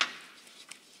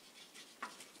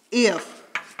f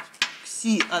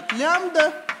кси от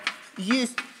лямбда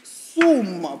есть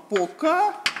сумма по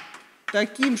k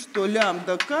таким, что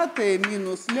лямбда катая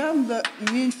минус лямбда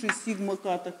меньше сигма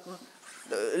катых,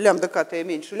 лямбда катая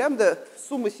меньше лямбда,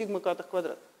 сумма сигма катых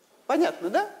квадрат. Понятно,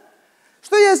 да?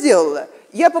 Что я сделала?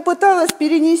 Я попыталась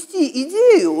перенести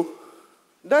идею,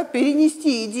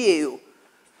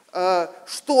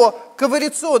 что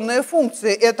ковариационная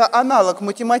функция – это аналог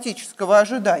математического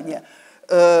ожидания,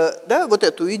 вот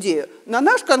эту идею, на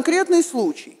наш конкретный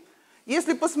случай.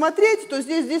 Если посмотреть, то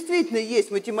здесь действительно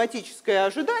есть математическое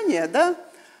ожидание,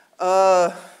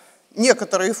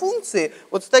 некоторые функции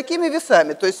вот с такими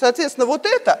весами. То есть, соответственно, вот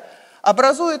это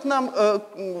образует нам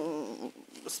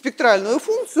спектральную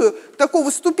функцию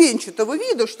такого ступенчатого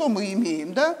вида, что мы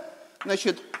имеем, да?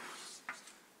 Значит,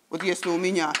 вот если у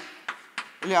меня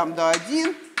лямбда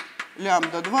 1,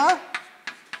 лямбда 2,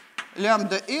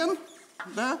 лямбда n,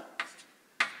 да?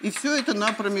 И все это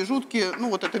на промежутке, ну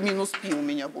вот это минус π у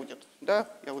меня будет, да?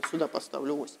 Я вот сюда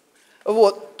поставлю ось.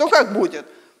 Вот, то как будет?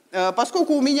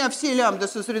 Поскольку у меня все лямбды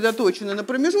сосредоточены на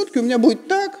промежутке, у меня будет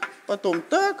так, потом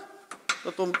так,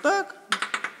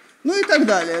 ну и так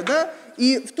далее, да?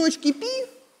 И в точке π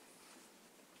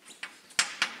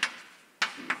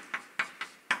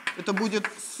это будет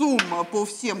сумма по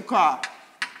всем k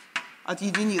от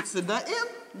единицы до n,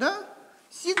 да?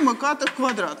 Сигма катых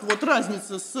квадрат. Вот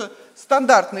разница с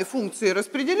стандартной функцией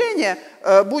распределения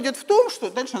будет в том, что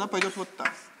дальше она пойдет вот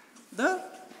так. Да?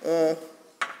 Это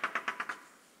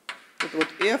вот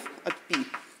f от π.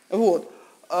 Вот.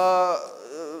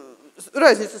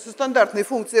 Разница со стандартной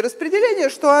функцией распределения,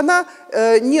 что она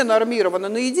не нормирована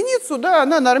на единицу, да,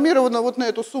 она нормирована вот на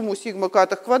эту сумму сигма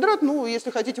катых квадрат. Ну,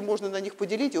 если хотите, можно на них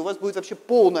поделить, и у вас будет вообще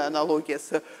полная аналогия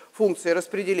с функцией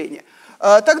распределения.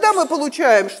 Тогда мы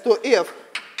получаем, что f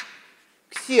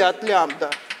кси от лямбда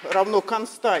равно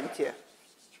константе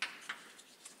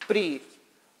при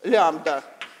лямбда,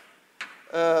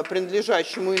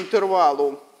 принадлежащему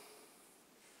интервалу,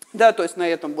 да, то есть на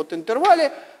этом вот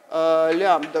интервале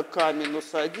лямбда k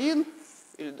минус 1,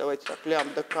 или давайте так,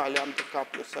 лямбда k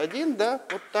плюс 1, да,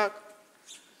 вот так.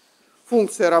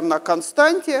 Функция равна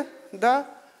константе, да.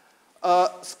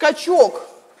 Скачок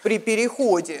при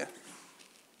переходе,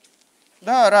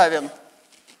 да, равен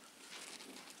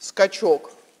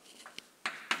скачок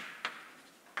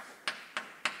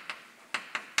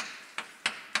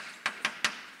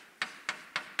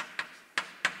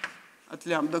от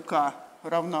лямбда k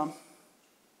равна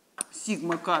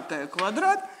сигма катая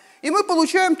квадрат, и мы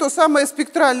получаем то самое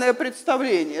спектральное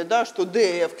представление, да, что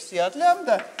df кси от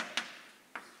лямбда,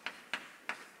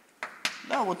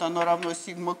 да, вот оно равно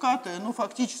сигма катая, ну,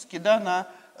 фактически, да, на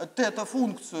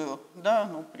тета-функцию, да,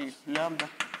 ну, при лямбда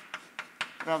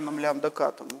равном лямбда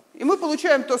катому. И мы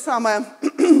получаем то самое,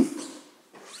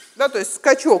 да, то есть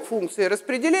скачок функции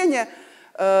распределения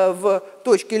в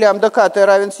точке лямбда катая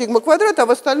равен сигма квадрат, а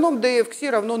в остальном df кси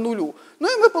равно нулю. Ну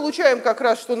и мы получаем как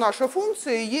раз, что наша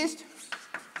функция есть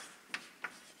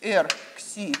r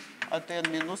кси от n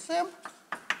минус m,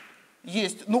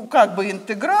 есть, ну, как бы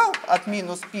интеграл от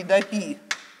минус π до π,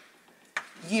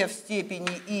 e в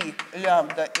степени i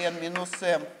лямбда n минус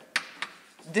m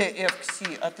df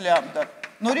кси от лямбда,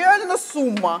 но реально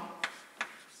сумма,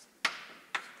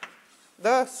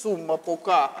 да, сумма по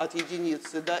k от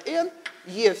единицы до n,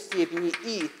 e в степени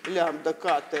i лямбда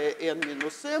катая n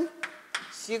минус m,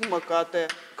 сигма катая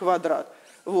квадрат.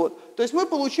 Вот. То есть мы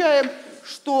получаем,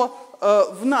 что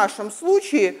в нашем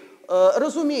случае,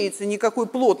 разумеется, никакой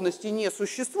плотности не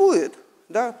существует.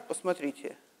 Да,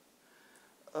 посмотрите.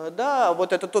 Да,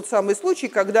 вот это тот самый случай,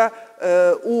 когда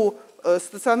у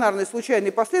стационарной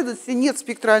случайной последовательности нет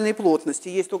спектральной плотности,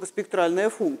 есть только спектральная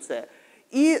функция.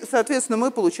 И, соответственно, мы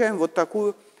получаем вот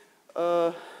такую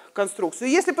конструкцию.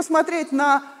 Если посмотреть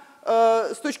на,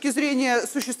 с точки зрения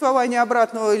существования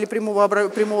обратного или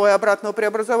прямого и обратного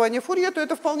преобразования Фурье, то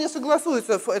это вполне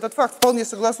согласуется, этот факт вполне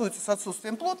согласуется с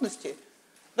отсутствием плотности.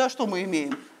 Да, что мы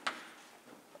имеем?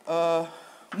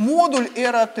 Модуль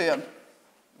R от n.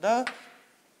 Да?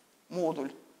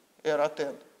 Модуль R от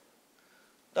n.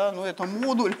 Да, ну это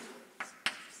модуль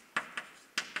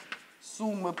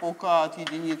суммы по k от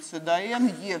единицы до n,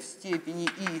 e в степени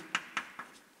i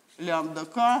лямбда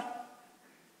k,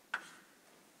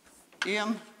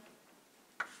 n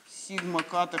сигма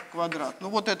катых квадрат. Ну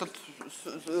вот этот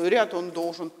ряд, он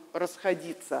должен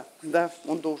расходиться. Да?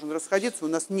 Он должен расходиться, у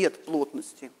нас нет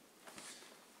плотности.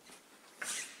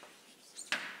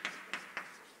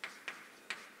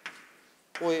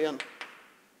 Ой, n,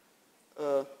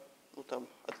 ну там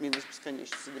от минус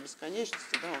бесконечности до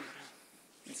бесконечности, да, он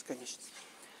бесконечность.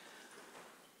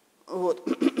 Вот.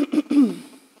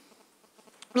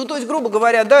 Ну, то есть, грубо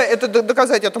говоря, да, это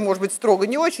доказать это может быть строго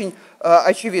не очень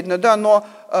очевидно, да, но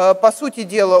по сути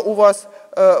дела у вас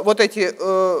вот эти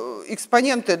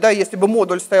экспоненты, да, если бы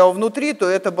модуль стоял внутри, то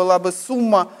это была бы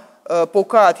сумма по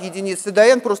k от единицы до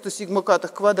n просто сигма k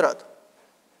их квадрат.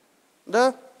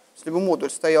 Да? Если бы модуль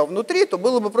стоял внутри, то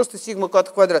было бы просто сигма k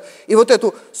квадрат. И вот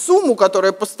эту сумму,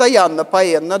 которая постоянно по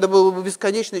n, надо было бы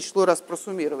бесконечное число раз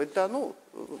просуммировать. Да? Ну,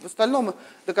 в остальном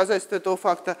доказательство этого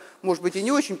факта может быть и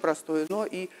не очень простое, но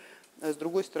и, с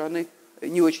другой стороны,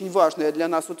 не очень важное для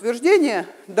нас утверждение,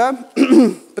 да?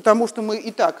 Потому что мы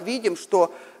и так видим,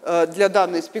 что для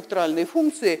данной спектральной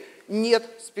функции нет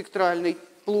спектральной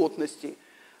плотности.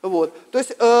 Вот. То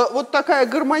есть вот такая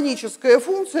гармоническая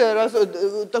функция,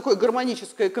 такая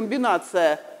гармоническая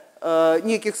комбинация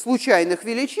неких случайных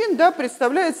величин, да,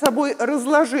 представляет собой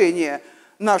разложение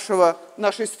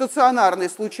нашей стационарной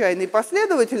случайной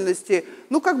последовательности,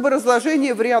 ну как бы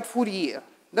разложение в ряд Фурье.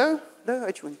 Да? Да?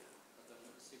 А чего?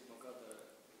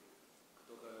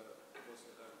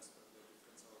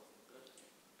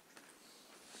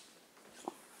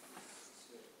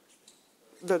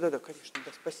 Да, конечно,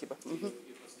 да, спасибо. Угу.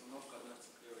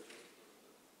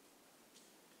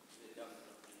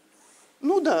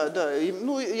 Ну да,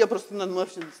 ну я просто на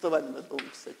множественном доставании надо было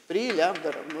написать. При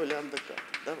лямбда равно лямбда k.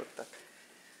 Да, вот так.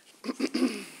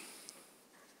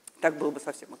 Так было бы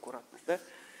совсем аккуратно, да?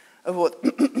 Вот.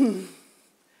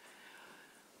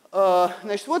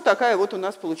 Значит, вот такая вот у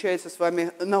нас получается с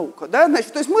вами наука. Да?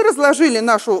 Значит, то есть мы разложили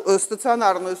нашу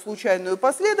стационарную случайную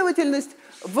последовательность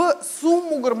в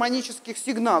сумму гармонических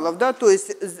сигналов. Да? То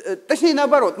есть, точнее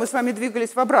наоборот, мы с вами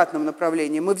двигались в обратном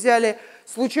направлении. Мы взяли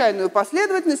случайную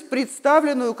последовательность,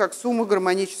 представленную как сумма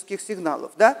гармонических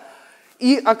сигналов. Да?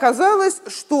 И оказалось,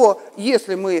 что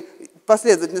если мы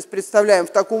последовательность представляем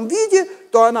в таком виде,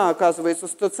 то она оказывается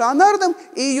стационарным,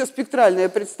 и ее спектральное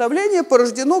представление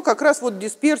порождено как раз вот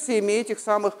дисперсиями этих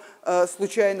самых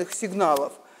случайных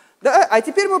сигналов. Да? А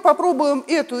теперь мы попробуем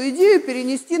эту идею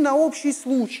перенести на общий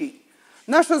случай.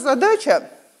 Наша задача,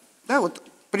 да, вот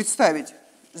представить,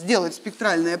 сделать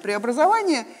спектральное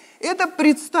преобразование, это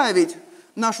представить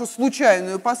нашу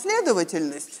случайную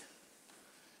последовательность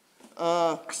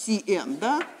Cn,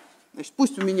 да? Значит,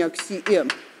 пусть у меня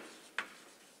Cn,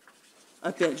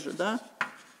 опять же, да,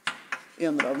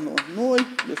 n равно 0,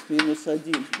 плюс-минус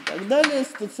 1 и так далее,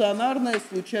 стационарная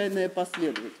случайная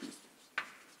последовательность.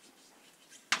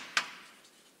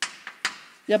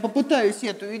 Я попытаюсь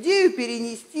эту идею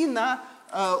перенести на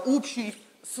общий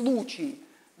случай.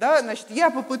 Да? Значит,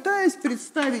 я попытаюсь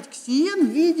представить Cn в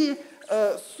виде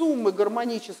суммы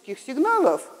гармонических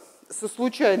сигналов со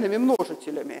случайными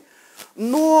множителями.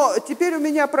 Но теперь у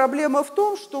меня проблема в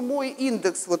том, что мой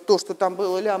индекс, вот то, что там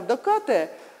было лямбда k,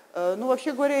 ну,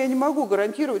 вообще говоря, я не могу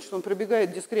гарантировать, что он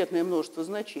пробегает дискретное множество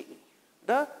значений.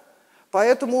 Да?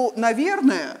 Поэтому,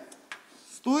 наверное,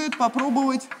 стоит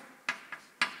попробовать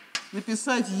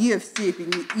написать e в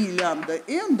степени и лямбда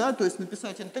n, да, то есть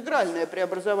написать интегральное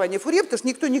преобразование Фурье, потому что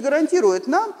никто не гарантирует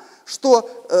нам,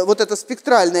 что вот эта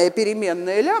спектральная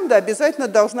переменная лямбда обязательно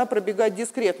должна пробегать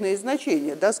дискретные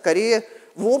значения. Да, скорее,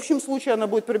 в общем случае она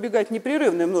будет пробегать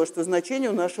непрерывное множество значений,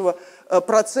 у нашего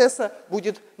процесса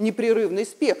будет непрерывный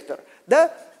спектр.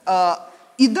 Да?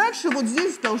 И дальше вот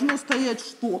здесь должно стоять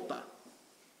что-то.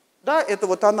 Да? Это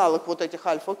вот аналог вот этих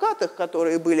альфа-катых,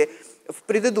 которые были в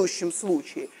предыдущем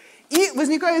случае. И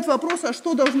возникает вопрос, а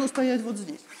что должно стоять вот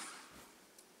здесь?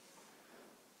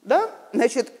 Да?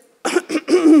 Значит,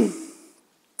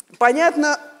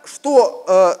 понятно,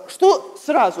 что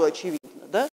сразу очевидно.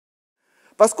 Да?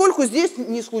 Поскольку здесь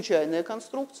не случайная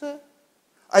конструкция,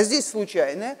 а здесь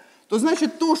случайная, то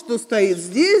значит то, что стоит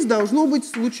здесь, должно быть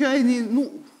случайной,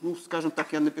 ну, скажем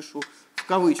так, я напишу в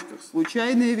кавычках,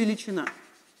 случайная величина.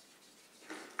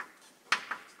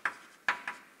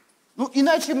 Ну,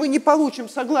 иначе мы не получим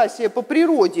согласия по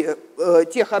природе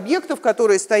тех объектов,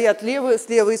 которые стоят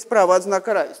слева и справа от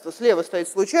знака равенства. Слева стоит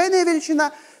случайная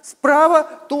величина, справа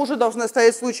тоже должна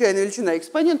стоять случайная величина.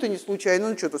 Экспоненты не случайные,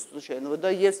 ну что-то случайного, да,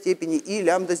 e в степени и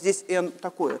лямбда, здесь n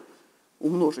такое.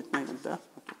 Умножить на n, да,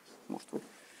 может быть.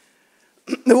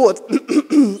 Вот,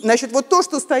 значит, вот то,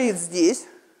 что стоит здесь,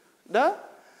 да,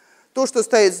 то, что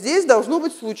стоит здесь, должно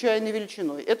быть случайной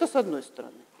величиной. Это с одной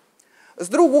стороны. С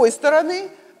другой стороны,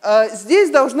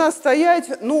 здесь должна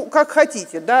стоять, ну, как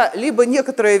хотите, да, либо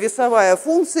некоторая весовая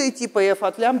функция типа f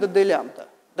от лямбда до лямбда,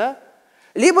 да,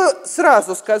 либо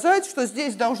сразу сказать, что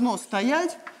здесь должно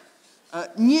стоять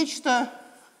нечто,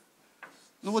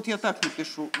 ну вот я так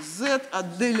напишу, z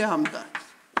от d лямбда.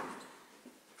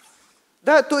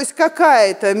 Да, то есть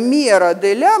какая-то мера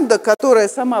d лямбда, которая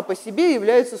сама по себе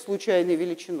является случайной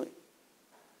величиной.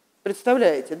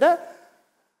 Представляете, да?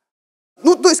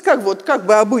 Ну, то есть как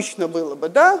бы обычно было бы,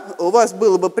 да, у вас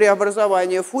было бы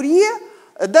преобразование Фурье,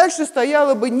 дальше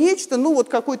стояло бы нечто, ну, вот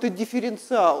какой-то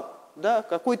дифференциал, да,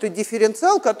 какой-то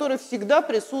дифференциал, который всегда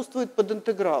присутствует под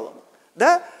интегралом,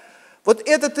 да. Вот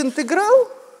этот интеграл,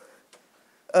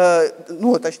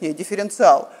 ну, точнее,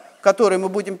 дифференциал, который мы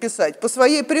будем писать, по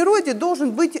своей природе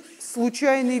должен быть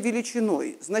случайной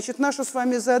величиной. Значит, наша с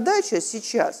вами задача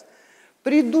сейчас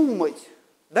придумать,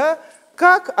 да,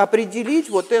 как определить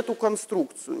вот эту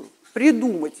конструкцию,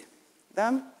 придумать,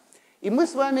 да? И мы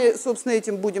с вами, собственно,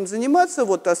 этим будем заниматься,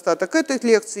 вот остаток этой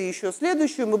лекции, еще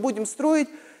следующую, мы будем строить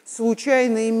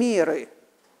случайные меры,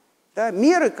 да?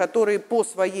 Меры, которые по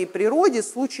своей природе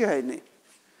случайны.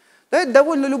 Да, это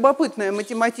довольно любопытная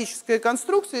математическая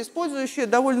конструкция, использующая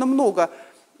довольно много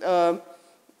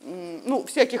ну,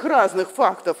 всяких разных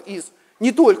фактов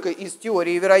не только из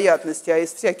теории вероятности, а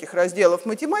из всяких разделов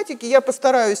математики. Я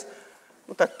постараюсь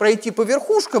вот так пройти по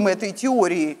верхушкам этой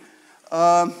теории,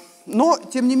 но,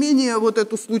 тем не менее, вот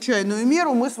эту случайную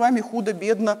меру мы с вами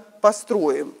худо-бедно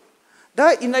построим.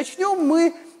 Да, и начнем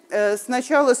мы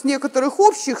сначала с некоторых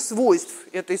общих свойств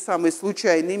этой самой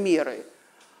случайной меры,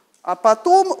 а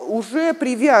потом уже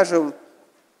привяжем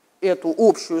эту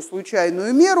общую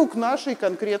случайную меру к нашей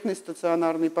конкретной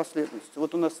стационарной последовательности.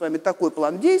 Вот у нас с вами такой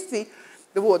план действий.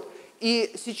 Вот.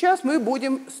 И сейчас мы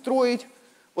будем строить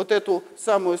вот эту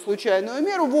самую случайную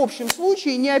меру в общем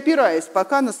случае, не опираясь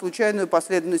пока на случайную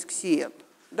последовательность ксиент,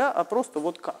 да, а просто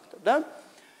вот как-то. Да?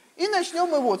 И начнем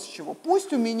мы вот с чего.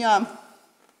 Пусть у меня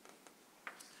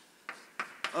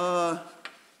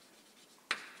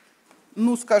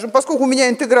ну, скажем, поскольку у меня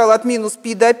интеграл от минус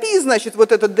π до π, значит,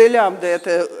 вот это d лямбда,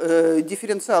 это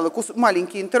дифференциалы,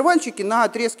 маленькие интервальчики на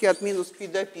отрезке от минус π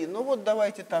до π. Ну вот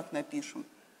давайте так напишем.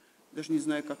 Даже не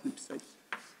знаю, как написать.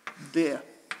 d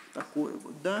такое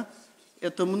вот, да?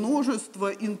 Это множество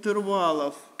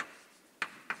интервалов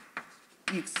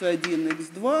x1,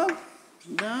 x2,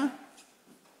 да?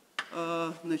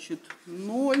 Значит,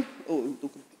 0,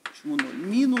 почему 0?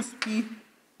 Минус π,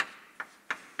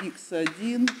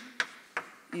 x1,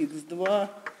 x2,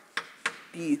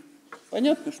 π.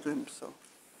 Понятно, что я написал?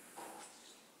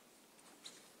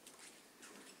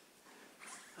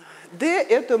 D –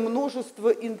 это множество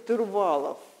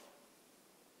интервалов.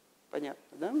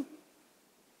 Понятно,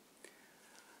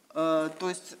 да? То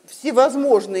есть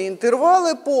всевозможные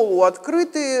интервалы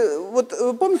полуоткрытые. Вот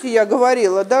помните, я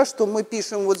говорила, да, что мы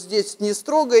пишем вот здесь не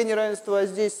строгое неравенство, а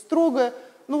здесь строгое.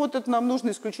 Ну вот это нам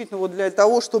нужно исключительно вот для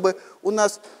того, чтобы у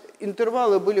нас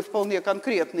интервалы были вполне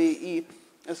конкретные. И,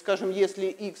 скажем, если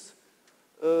x,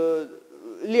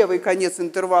 левый конец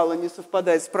интервала не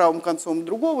совпадает с правым концом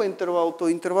другого интервала, то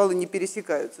интервалы не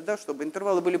пересекаются, да, чтобы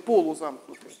интервалы были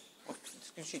полузамкнутые. Вот,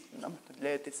 исключительно нам это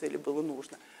для этой цели было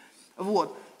нужно.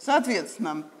 Вот,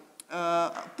 соответственно,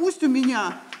 пусть у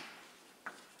меня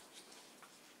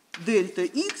дельта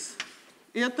x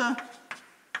это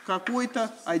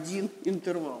какой-то один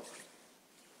интервал.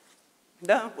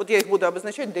 Да, вот я их буду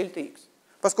обозначать дельта x.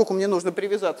 Поскольку мне нужно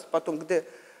привязаться потом к d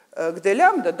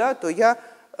лямбда, да, то я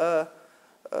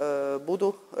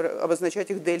буду обозначать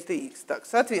их дельта x. Так,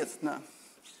 соответственно,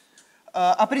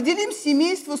 определим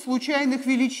семейство случайных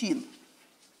величин.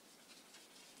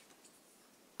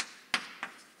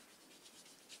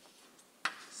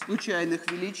 Случайных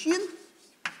величин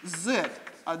z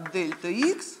от дельта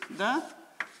x, да,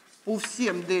 по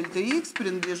всем дельта x,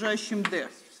 принадлежащим d.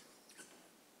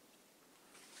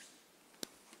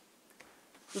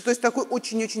 Ну, то есть такой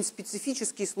очень-очень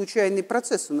специфический случайный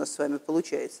процесс у нас с вами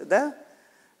получается, да?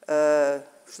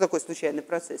 Что такое случайный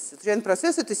процесс? Случайный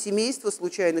процесс – это семейство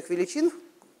случайных величин,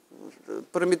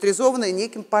 параметризованное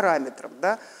неким параметром,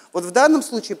 да? Вот в данном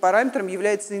случае параметром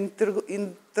является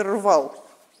интервал,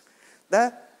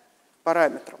 да?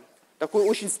 Параметром. Такой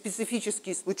очень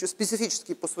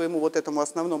специфический по своему вот этому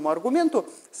основному аргументу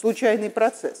случайный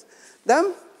процесс. Да?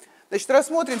 Значит,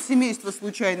 рассмотрим семейство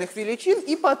случайных величин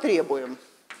и потребуем.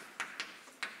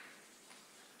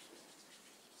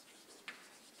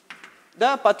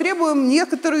 Да, потребуем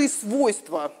некоторые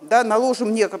свойства, да,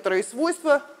 наложим некоторые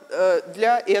свойства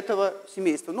для этого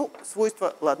семейства. Ну,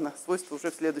 свойства, ладно, свойства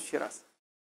уже в следующий раз.